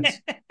fucking sense.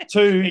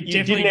 Two,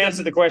 you didn't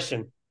answer the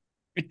question.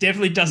 It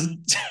definitely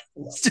doesn't.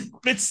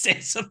 It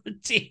says on the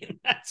tin,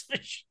 that's for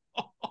sure.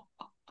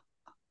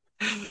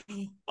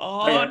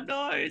 Oh,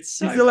 no, it's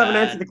so You still haven't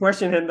bad. answered the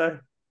question, Hendo.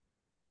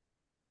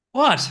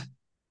 What?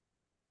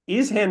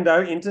 Is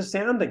Hendo into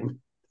sounding?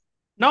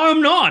 No,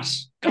 I'm not.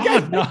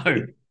 God,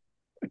 no.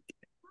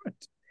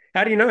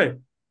 How do you know?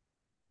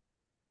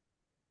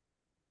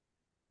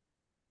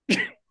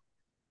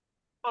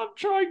 I'm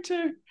trying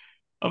to.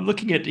 I'm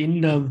looking at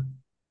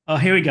oh,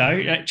 here we go.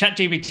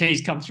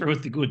 ChatGPT's come through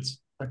with the goods.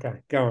 Okay,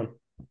 go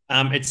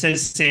on. It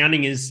says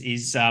sounding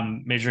is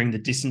measuring the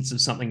distance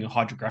of something,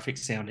 hydrographic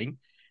sounding.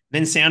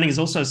 Then sounding is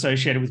also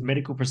associated with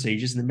medical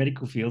procedures. In the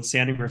medical field,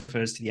 sounding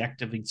refers to the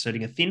act of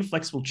inserting a thin,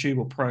 flexible tube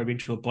or probe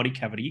into a body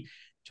cavity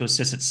to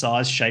assess its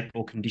size, shape,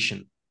 or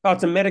condition. Oh,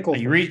 it's a medical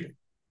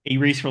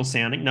urethral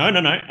sounding. No.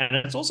 And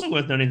it's also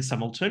worth noting that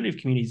some alternative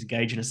communities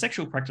engage in a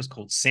sexual practice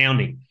called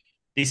sounding.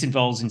 This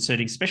involves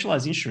inserting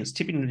specialized instruments,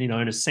 typically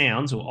known as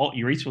sounds or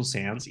urethral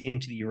sounds,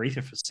 into the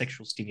urethra for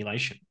sexual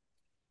stimulation.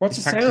 What's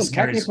a sound?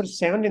 How can you put a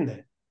sound in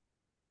there?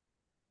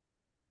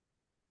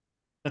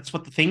 That's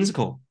what the things are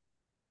called.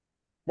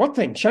 What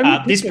thing? Show me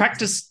this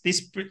practice.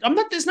 I'm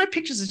not. There's no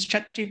pictures. It's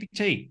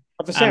ChatGPT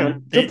of the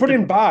sound. Just put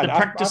in Bard.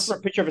 Ask for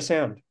a picture of a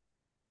sound.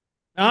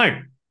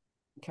 No.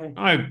 Okay.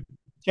 No.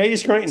 Share your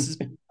screen. This is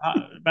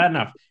bad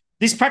enough.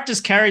 This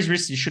practice carries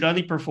risks and should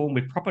only perform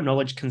with proper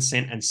knowledge,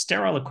 consent, and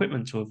sterile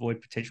equipment to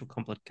avoid potential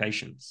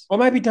complications. Or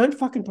maybe don't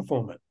fucking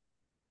perform it.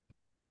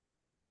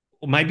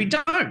 Or maybe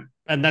don't.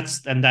 And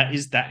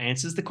that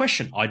answers the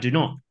question. I do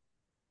not.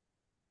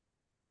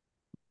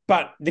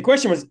 But the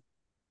question was,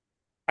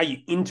 are you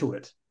into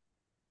it?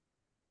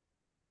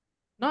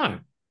 No.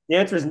 The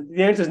answer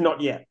is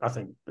not yet, I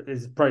think.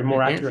 Is probably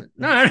more accurate.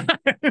 No.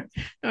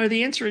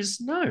 The answer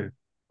is no.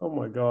 Oh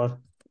my God.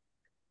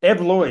 Ev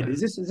Lloyd,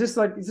 is this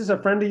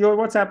a friend of yours?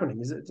 What's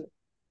happening? Is it?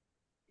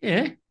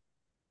 Yeah.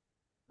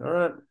 All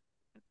right.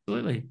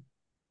 Absolutely.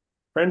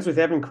 Friends with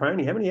Evan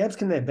Croney. How many Evs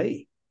can there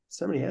be?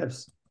 So many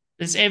Evs.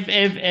 There's Ev,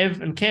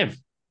 and Kev.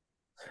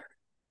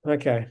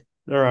 Okay.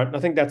 All right. I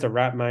think that's a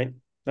wrap, mate.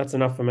 That's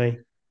enough for me.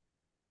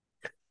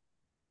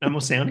 No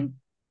more sounding?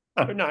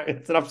 Oh, no.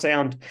 It's enough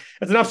sound.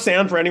 It's enough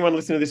sound for anyone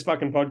listening to this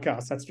fucking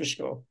podcast. That's for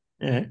sure.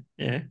 Yeah.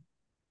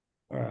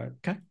 All right.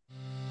 Okay.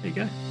 There you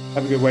go.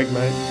 Have a good week,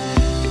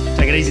 mate.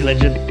 Take it easy,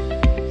 legend.